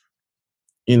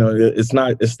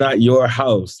 it's not your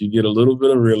house. You get a little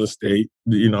bit of real estate,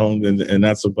 and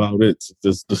that's about it.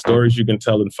 The stories you can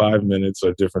tell in 5 minutes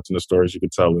are different than the stories you can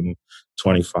tell in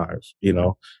 25,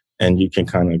 and you can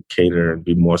kind of cater and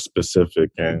be more specific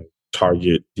and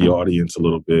target the audience a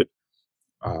little bit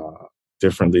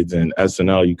differently than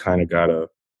SNL. You kind of gotta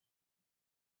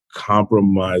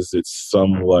compromise it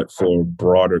somewhat for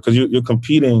broader, because you're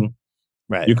competing.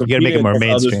 Right. You gotta make it more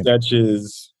mainstream. Other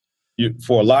sketches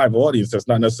for a live audience that's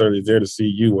not necessarily there to see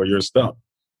you or your stuff.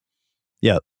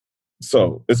 Yep.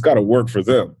 So it's got to work for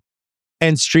them.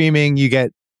 And streaming, you get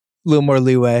a little more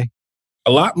leeway.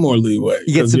 A lot more leeway.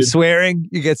 You get some swearing.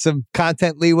 You get some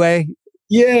content leeway.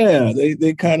 Yeah,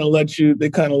 they kind of let you.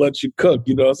 They kind of let you cook.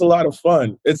 It's a lot of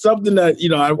fun. It's something that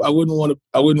I wouldn't want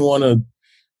to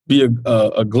be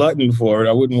a glutton for it.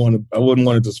 I wouldn't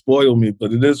want it to spoil me,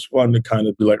 but it is fun to kind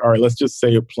of be like, all right, let's just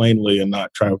say it plainly and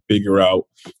not try to figure out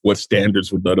what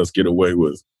standards would let us get away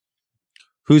with.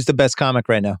 Who's the best comic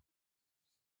right now?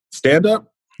 Stand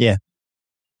up? Yeah.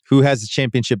 Who has the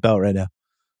championship belt right now?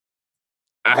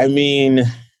 I mean,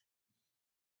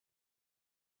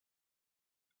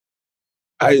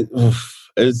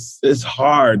 it's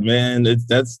hard, man.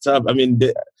 That's tough. I mean,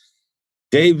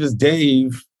 Dave is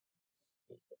Dave.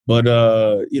 But,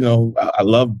 I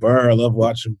love Burr. I love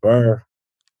watching Burr.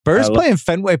 Burr's playing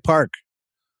Fenway Park.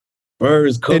 Burr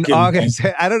is cooking. In August.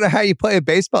 Man. I don't know how you play a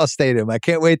baseball stadium. I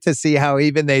can't wait to see how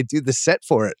even they do the set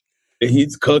for it.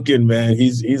 He's cooking, man.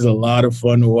 He's a lot of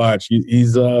fun to watch.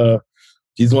 He's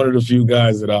one of the few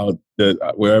guys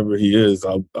that wherever he is,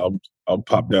 I'll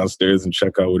pop downstairs and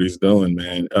check out what he's doing,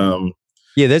 man.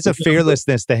 Yeah, there's a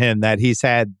fearlessness to him that he's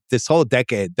had this whole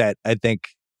decade that I think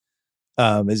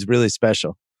is really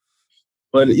special.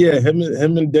 But yeah, him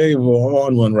and Dave are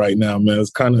on one right now, man.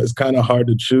 It's kind of hard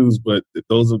to choose, but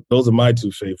those are my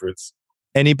two favorites.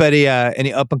 Anybody,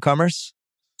 any up and comers?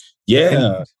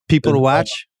 Yeah, any people to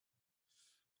watch.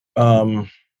 I'm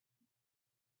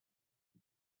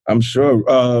sure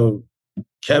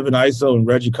Kevin Iso and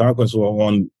Reggie Conquest were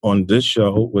on this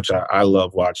show, which I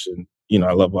love watching.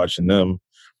 I love watching them.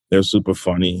 They're super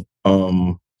funny.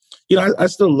 I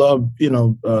still love,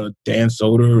 Dan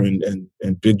Soder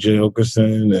and Big J.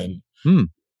 Okerson, and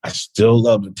I still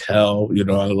love Attell.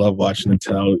 I love watching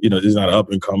Attell. He's not an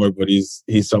up-and-comer, but he's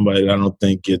somebody that I don't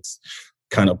think gets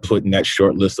kind of put in that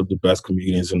short list of the best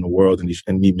comedians in the world, and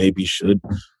he maybe should.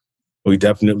 We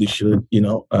definitely should,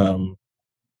 I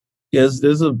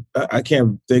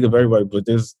can't think of everybody, but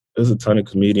there's a ton of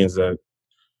comedians that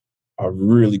are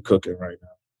really cooking right now.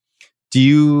 Do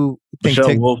you think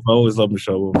Michelle Wolf? I always love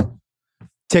Michelle Wolf.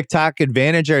 TikTok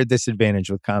advantage or disadvantage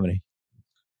with comedy?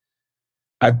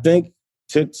 I think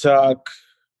TikTok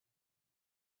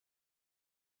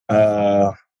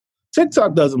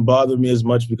doesn't bother me as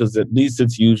much because at least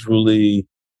it's usually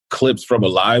clips from a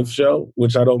live show,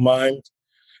 which I don't mind.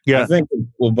 Yeah. I think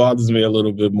what bothers me a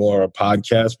little bit more are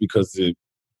podcasts because it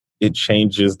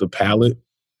changes the palette.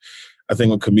 I think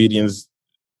when comedians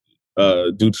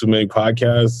do too many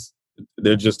podcasts,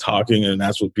 they're just talking and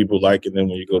that's what people like. And then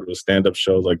when you go to a stand-up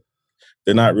show, like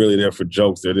they're not really there for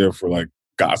jokes. They're there for like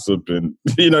gossip and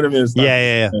you know what I mean?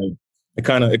 Yeah. It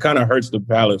kind of hurts the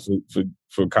palate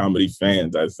for comedy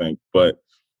fans, I think. But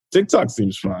TikTok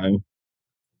seems fine.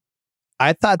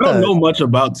 I don't know much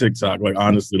about TikTok, like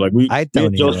honestly. Like me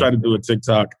and Joe tried to do a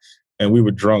TikTok and we were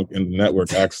drunk and the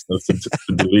network asked us to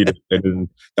delete it. And then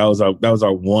that was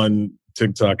our one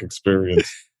TikTok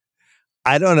experience.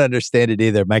 I don't understand it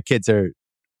either. My kids I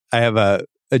have a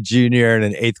junior and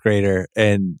an 8th grader,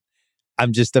 and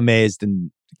I'm just amazed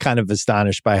and kind of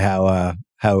astonished by how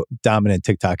dominant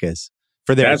TikTok is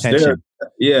for their attention.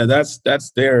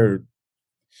 That's their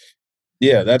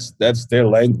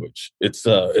language. It's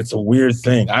a weird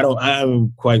thing. I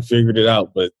haven't quite figured it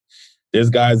out, but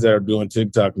there's guys that are doing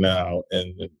TikTok now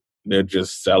and they're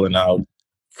just selling out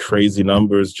crazy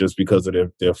numbers just because of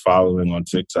their following on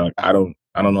TikTok. I don't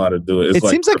know how to do it. It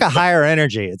seems like a higher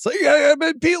energy. It's like, yeah,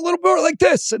 be a little more like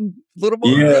this and a little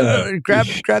more grab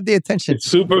the attention. It's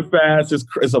super fast.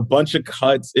 It's a bunch of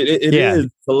cuts. It is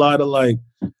a lot of like.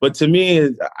 But to me,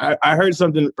 I heard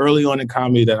something early on in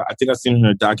comedy that I think I seen in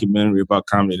a documentary about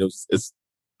comedy. It's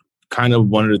kind of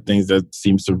one of the things that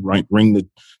seems to ring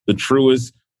the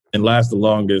truest and last the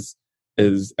longest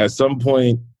is at some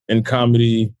point in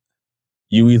comedy,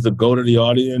 you either go to the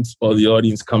audience or the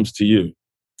audience comes to you.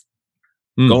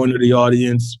 Going to the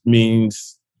audience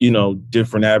means,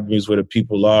 different avenues where the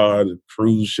people are, the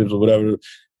cruise ships or whatever,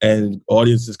 and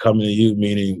audiences coming to you,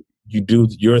 meaning you do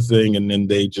your thing and then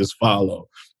they just follow.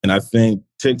 And I think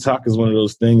TikTok is one of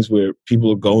those things where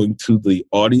people are going to the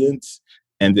audience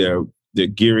and they're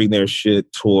gearing their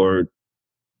shit toward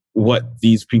what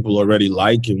these people already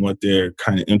like and what they're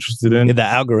kind of interested in. Yeah, the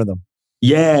algorithm.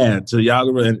 Yeah, to the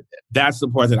algorithm. That's the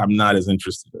part that I'm not as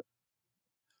interested in.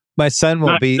 My son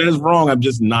will be... That is wrong. I'm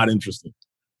just not interested.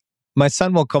 My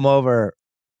son will come over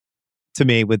to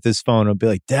me with this phone and be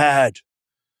like, Dad, you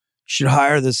should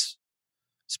hire this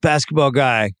basketball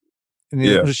guy. And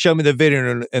he'll show me the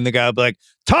video and the guy will be like,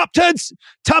 top 10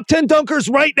 dunkers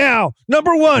right now.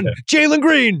 Number 1, Jalen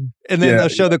Green. And then they'll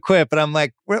show the clip. And I'm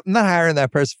like, I'm not hiring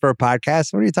that person for a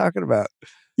podcast. What are you talking about?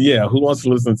 Yeah, who wants to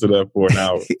listen to that for an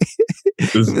hour?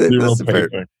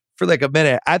 For like a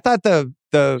minute. I thought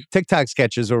the TikTok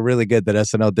sketches were really good that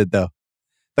SNL did, though.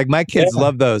 Like, my kids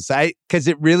love those. Because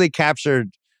it really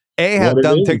captured, A, how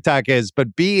dumb TikTok is,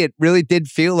 but B, it really did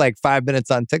feel like 5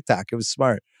 minutes on TikTok. It was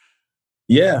smart.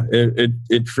 Yeah,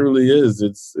 it truly is.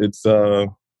 It's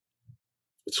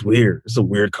weird. It's a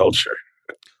weird culture.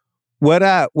 What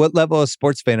level of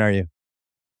sports fan are you?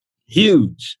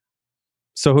 Huge.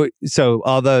 So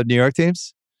all the New York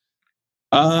teams?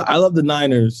 I love the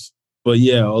Niners, but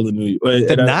yeah, all the New York.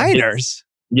 The Niners?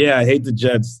 I hate the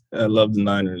Jets. I love the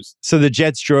Niners. So the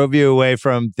Jets drove you away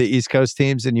from the East Coast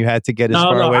teams and you had to get as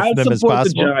far away from them as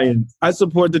possible? I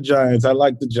support the Giants. I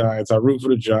like the Giants. I root for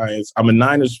the Giants. I'm a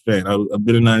Niners fan. I've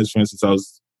been a Niners fan since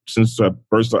I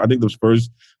first. I think the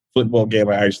first football game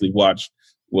I actually watched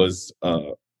was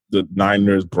the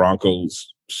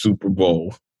Niners-Broncos Super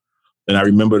Bowl. And I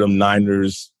remember them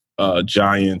Niners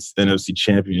Giants NFC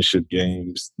Championship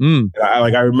games.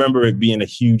 I remember it being a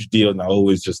huge deal, and I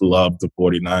always just loved the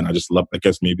 49. I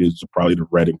guess maybe it's probably the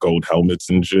red and gold helmets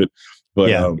and shit.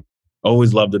 But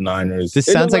always loved the Niners. This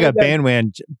sounds like a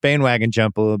bandwagon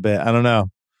jump a little bit. I don't know.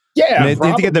 Yeah, they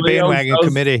need to get the bandwagon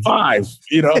committee. 5,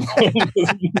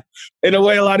 In a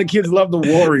way, a lot of kids love the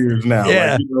Warriors now.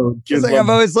 Yeah, I've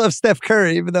always loved Steph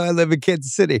Curry, even though I live in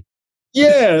Kansas City.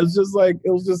 Yeah, it was just like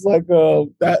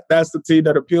that's the team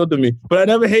that appealed to me. But I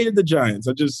never hated the Giants.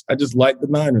 I just like the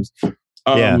Niners.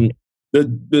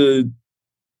 The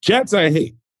Jets I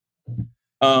hate.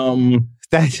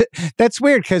 That's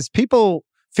weird because people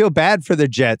feel bad for the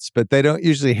Jets, but they don't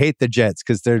usually hate the Jets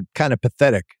because they're kind of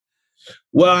pathetic.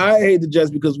 Well, I hate the Jets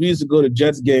because we used to go to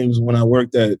Jets games when I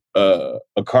worked at a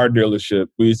car dealership.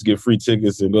 We used to get free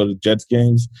tickets and go to Jets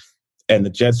games. And the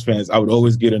Jets fans, I would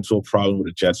always get into a problem with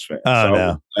the Jets fans. Oh,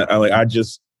 no.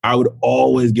 I would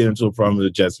always get into a problem with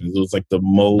the Jets fans. It was like it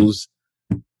was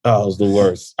the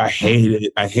worst. I hated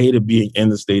it. I hated being in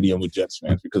the stadium with Jets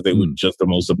fans because they were just the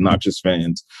most obnoxious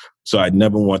fans. So I'd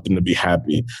never want them to be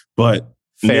happy. But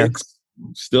fair.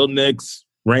 Knicks,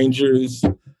 Rangers,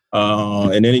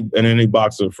 and any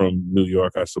boxer from New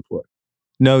York I support.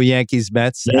 No Yankees,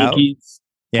 Mets.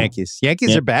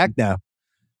 Yankees are back now.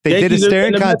 They did a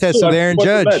staring contest with Aaron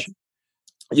Judge.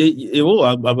 I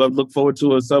look forward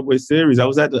to a Subway Series. I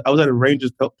was at a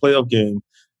Rangers playoff game,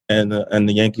 and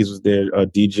the Yankees was there.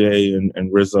 DJ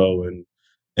and Rizzo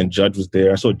and Judge was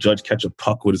there. I saw Judge catch a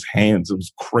puck with his hands. It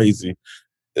was crazy.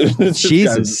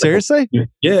 Jesus, seriously?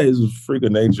 Yeah, it was a freak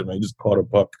of nature, man. He just caught a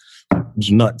puck. It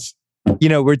was nuts.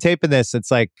 We're taping this.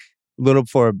 It's like a little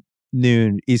before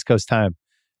noon East Coast time,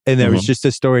 and there was just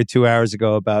a story 2 hours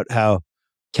ago about how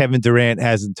Kevin Durant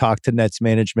hasn't talked to Nets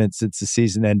management since the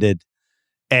season ended.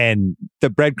 And the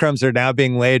breadcrumbs are now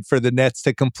being laid for the Nets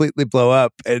to completely blow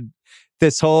up. And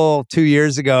this whole 2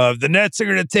 years ago of the Nets are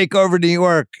going to take over New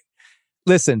York.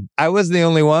 Listen, I wasn't the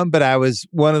only one, but I was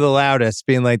one of the loudest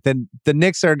being like, the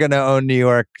Knicks are going to own New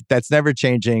York. That's never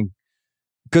changing.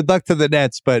 Good luck to the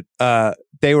Nets, but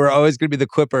they were always going to be the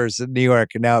Clippers in New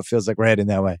York. And now it feels like we're heading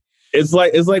that way. It's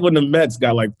like when the Mets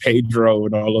got like Pedro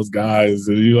and all those guys,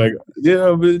 and you're like,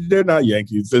 but they're not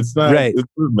Yankees. It's not. Right. It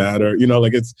doesn't matter.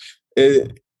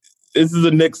 This is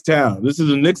a Knicks town. This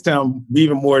is a Knicks town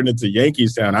even more than it's a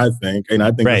Yankees town, I think. And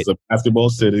I think it's a basketball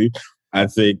city. I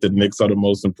think the Knicks are the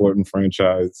most important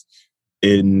franchise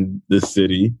in the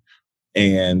city.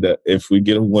 And if we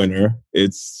get a winner,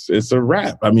 it's a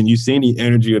wrap. I mean, you seen the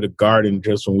energy of the Garden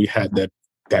just when we had that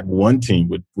one team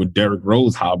with Derrick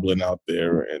Rose hobbling out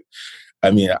there. And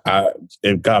I mean,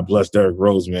 and God bless Derrick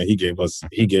Rose, man. He gave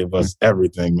us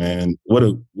everything, man.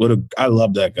 I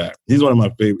love that guy. He's one of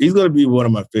my favorite. He's gonna be one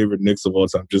of my favorite Knicks of all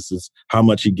time, just as how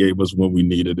much he gave us when we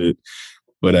needed it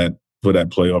for that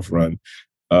playoff run.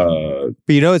 But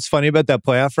you know what's funny about that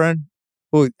playoff run?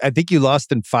 Well, I think you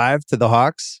lost in 5 to the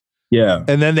Hawks. Yeah.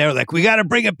 And then they were like, we got to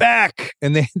bring it back.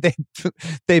 And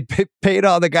they paid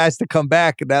all the guys to come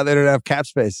back, and now they don't have cap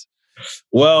space.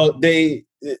 Well,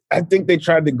 I think they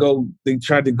tried to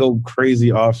go crazy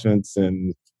offense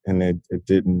and it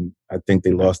didn't. I think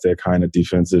they lost their kind of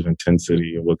defensive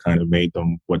intensity and what kind of made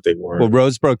them what they were. Well,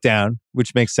 Rose broke down,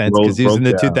 which makes sense because he was in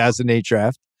the 2008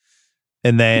 draft.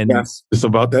 And then it's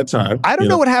about that time. I don't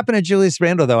know what happened to Julius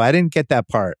Randle, though. I didn't get that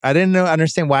part. I didn't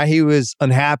understand why he was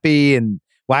unhappy and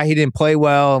why he didn't play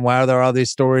well and why there are all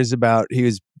these stories about he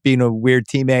was being a weird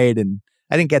teammate. And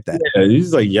I didn't get that. Yeah,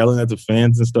 he's like yelling at the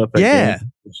fans and stuff. Yeah.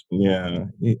 Yeah.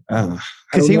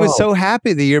 Because he was so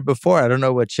happy the year before. I don't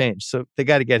know what changed. So they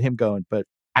got to get him going. But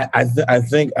I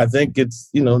think it's,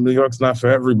 New York's not for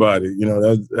everybody.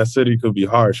 That city could be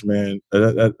harsh, man.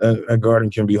 That Garden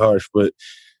can be harsh. But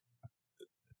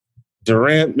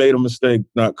Durant made a mistake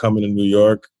not coming to New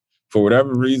York. For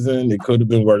whatever reason, it could have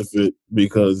been worth it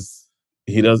because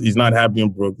he's not happy in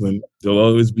Brooklyn. He'll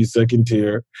always be second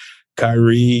tier.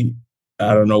 Kyrie,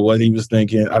 I don't know what he was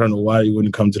thinking. I don't know why he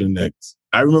wouldn't come to the Knicks.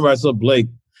 I remember I saw Blake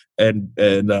at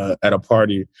a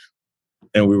party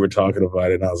and we were talking about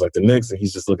it. And I was like, the Knicks. And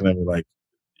he's just looking at me like,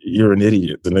 you're an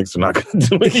idiot. The Knicks are not going to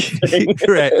do anything.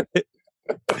 Right.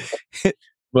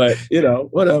 But,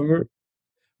 whatever.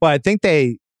 Well, I think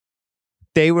they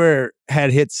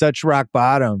had hit such rock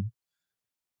bottom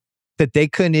that they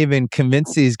couldn't even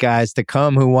convince these guys to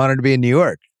come who wanted to be in New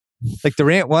York. Like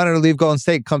Durant wanted to leave Golden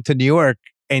State, come to New York,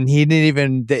 and he didn't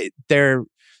even. Their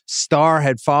star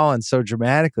had fallen so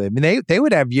dramatically. I mean, they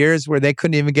would have years where they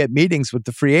couldn't even get meetings with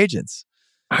the free agents.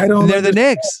 They're the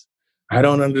Knicks. I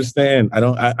don't understand. I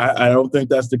don't think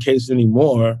that's the case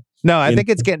anymore. No, I think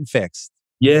it's getting fixed.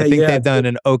 Yeah, I think they've done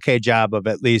an okay job of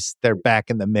at least they're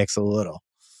back in the mix a little.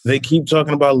 They keep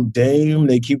talking about Dame.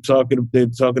 They're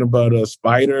talking about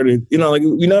Spider.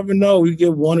 We never know. We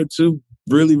get one or two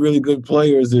really, really good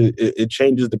players. It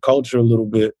changes the culture a little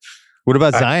bit. What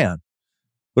about Zion?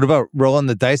 What about rolling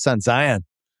the dice on Zion?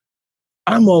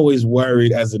 I'm always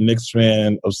worried as a Knicks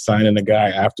fan of signing a guy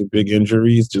after big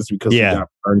injuries just because he got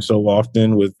burned so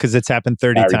often with because it's happened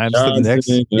 30 times to the Knicks.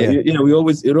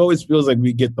 It always feels like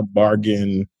we get the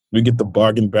bargain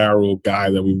barrel guy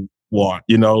that we want.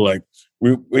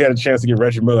 We had a chance to get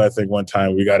Reggie Miller, I think, one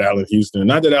time. We got Allen Houston.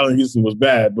 Not that Allen Houston was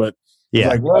bad, but it's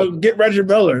like, well, get Reggie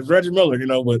Miller. It's Reggie Miller,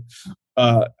 But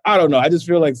I don't know. I just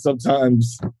feel like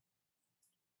sometimes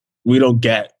we don't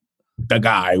get the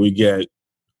guy. We get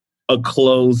a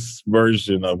close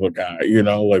version of a guy,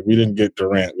 Like we didn't get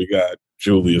Durant. We got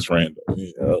Julius Randle.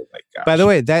 Oh my gosh. By the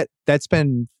way, that's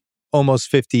been almost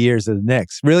 50 years of the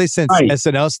Knicks. Really, since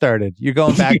SNL started. You're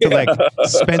going back to like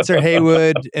Spencer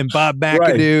Haywood and Bob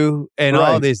McAdoo and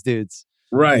all these dudes.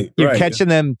 Right. You're catching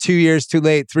them 2 years too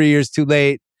late, 3 years too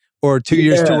late, or 2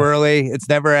 years too early. It's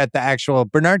never at the actual.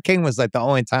 Bernard King was like the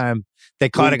only time they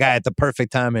caught a guy at the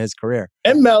perfect time in his career.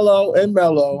 And Melo.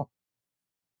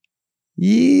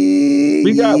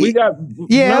 We got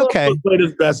Melo okay. played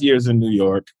his best years in New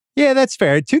York. Yeah, that's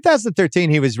fair. 2013,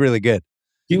 he was really good.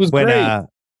 He was great.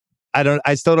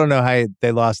 I still don't know how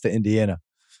they lost to Indiana.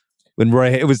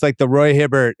 It was like the Roy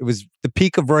Hibbert. It was the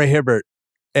peak of Roy Hibbert,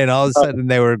 and all of a sudden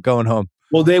they were going home.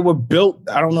 Well, they were built.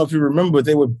 I don't know if you remember, but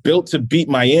they were built to beat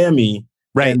Miami.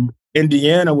 Right. And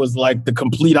Indiana was like the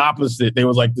complete opposite. They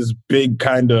was like this big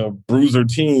kind of bruiser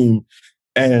team,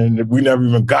 and we never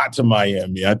even got to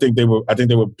Miami. I think they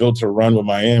were built to run with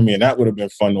Miami, and that would have been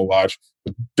fun to watch.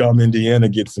 But dumb Indiana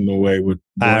gets in the way with.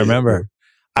 I remember.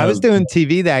 I was doing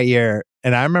TV that year,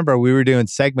 and I remember we were doing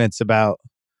segments about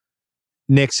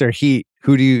Knicks or Heat.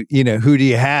 Who do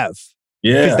you have?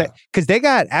 Yeah. Because they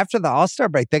got, after the All-Star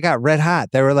break, they got red hot.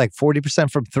 They were like 40%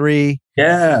 from three.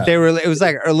 Yeah. It was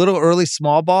like a little early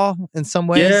small ball in some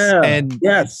ways. Yeah. And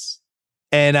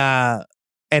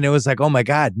it was like, oh my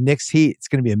God, Knicks Heat, it's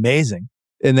going to be amazing.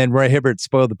 And then Roy Hibbert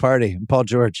spoiled the party, and Paul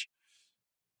George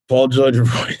and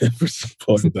Roy Hibbert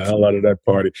spoiled the hell out of that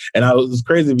party. And it was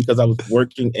crazy because I was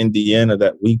working Indiana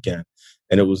that weekend,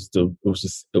 and I was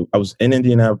in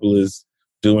Indianapolis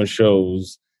doing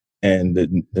shows, and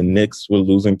the Knicks were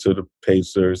losing to the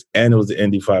Pacers, and it was the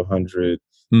Indy 500.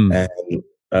 And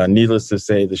needless to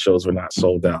say, the shows were not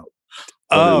sold out.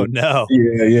 Oh, no.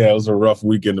 Yeah. It was a rough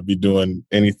weekend to be doing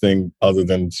anything other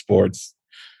than sports.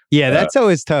 Yeah, that's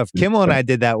always tough. Kimmel and I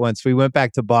did that once. We went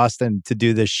back to Boston to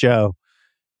do this show,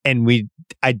 and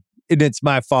and it's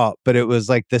my fault, but it was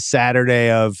like the Saturday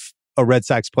of a Red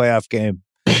Sox playoff game.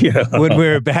 Yeah. When we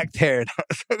were back there, and I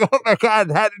was like, "Oh my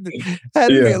God, how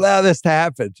did we allow this to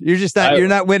happen?" You're just not. You're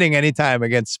not winning any time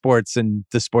against sports and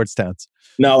the sports towns.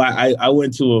 No, I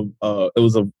went to it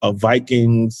was a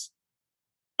Vikings.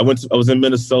 I was in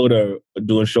Minnesota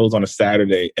doing shows on a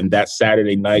Saturday, and that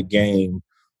Saturday night game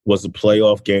was a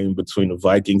playoff game between the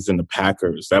Vikings and the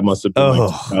Packers. That must have been like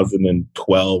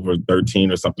 2012 or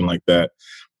 13 or something like that.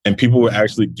 And people were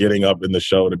actually getting up in the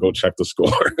show to go check the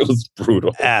score. It was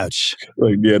brutal. Ouch.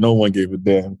 Like, yeah, no one gave a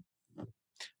damn.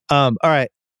 All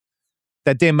right.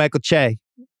 That day, Michael Che.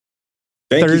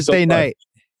 Thank Thursday night.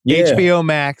 Yeah. HBO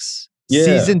Max. Yeah.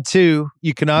 Season 2.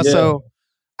 You can also...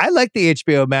 I like the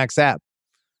HBO Max app.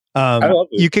 I love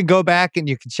it. You can go back and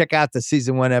you can check out the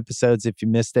season 1 episodes if you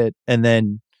missed it. And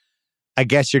then I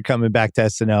guess you're coming back to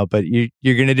SNL, but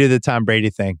you're going to do the Tom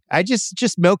Brady thing. I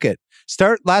just milk it.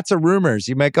 Start lots of rumors.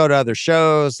 You might go to other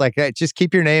shows like that. Just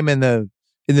keep your name in the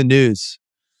news.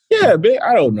 Yeah,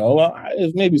 I don't know.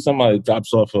 If maybe somebody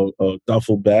drops off a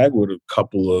duffel bag with a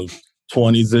couple of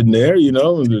 20s in there,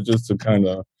 just to kind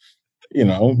of,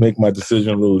 make my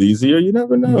decision a little easier. You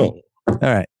never know. All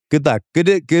right. Good luck.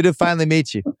 Good to finally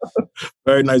meet you.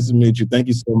 Very nice to meet you. Thank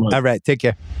you so much. All right. Take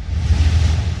care.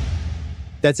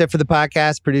 That's it for the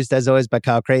podcast, produced as always by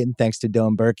Kyle Creighton. Thanks to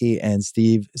Dylan Berkey and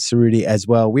Steve Cerruti as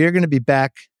well. We are going to be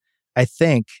back, I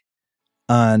think,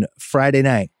 on Friday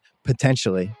night,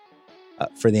 potentially,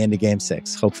 for the end of Game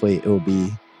 6. Hopefully it will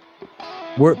be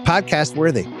podcast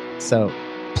worthy. So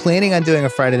planning on doing a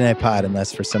Friday night pod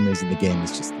unless for some reason the game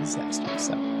is just a disaster.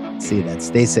 So see you then.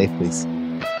 Stay safe, please.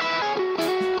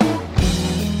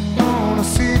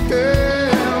 See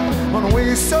them on the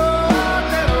way so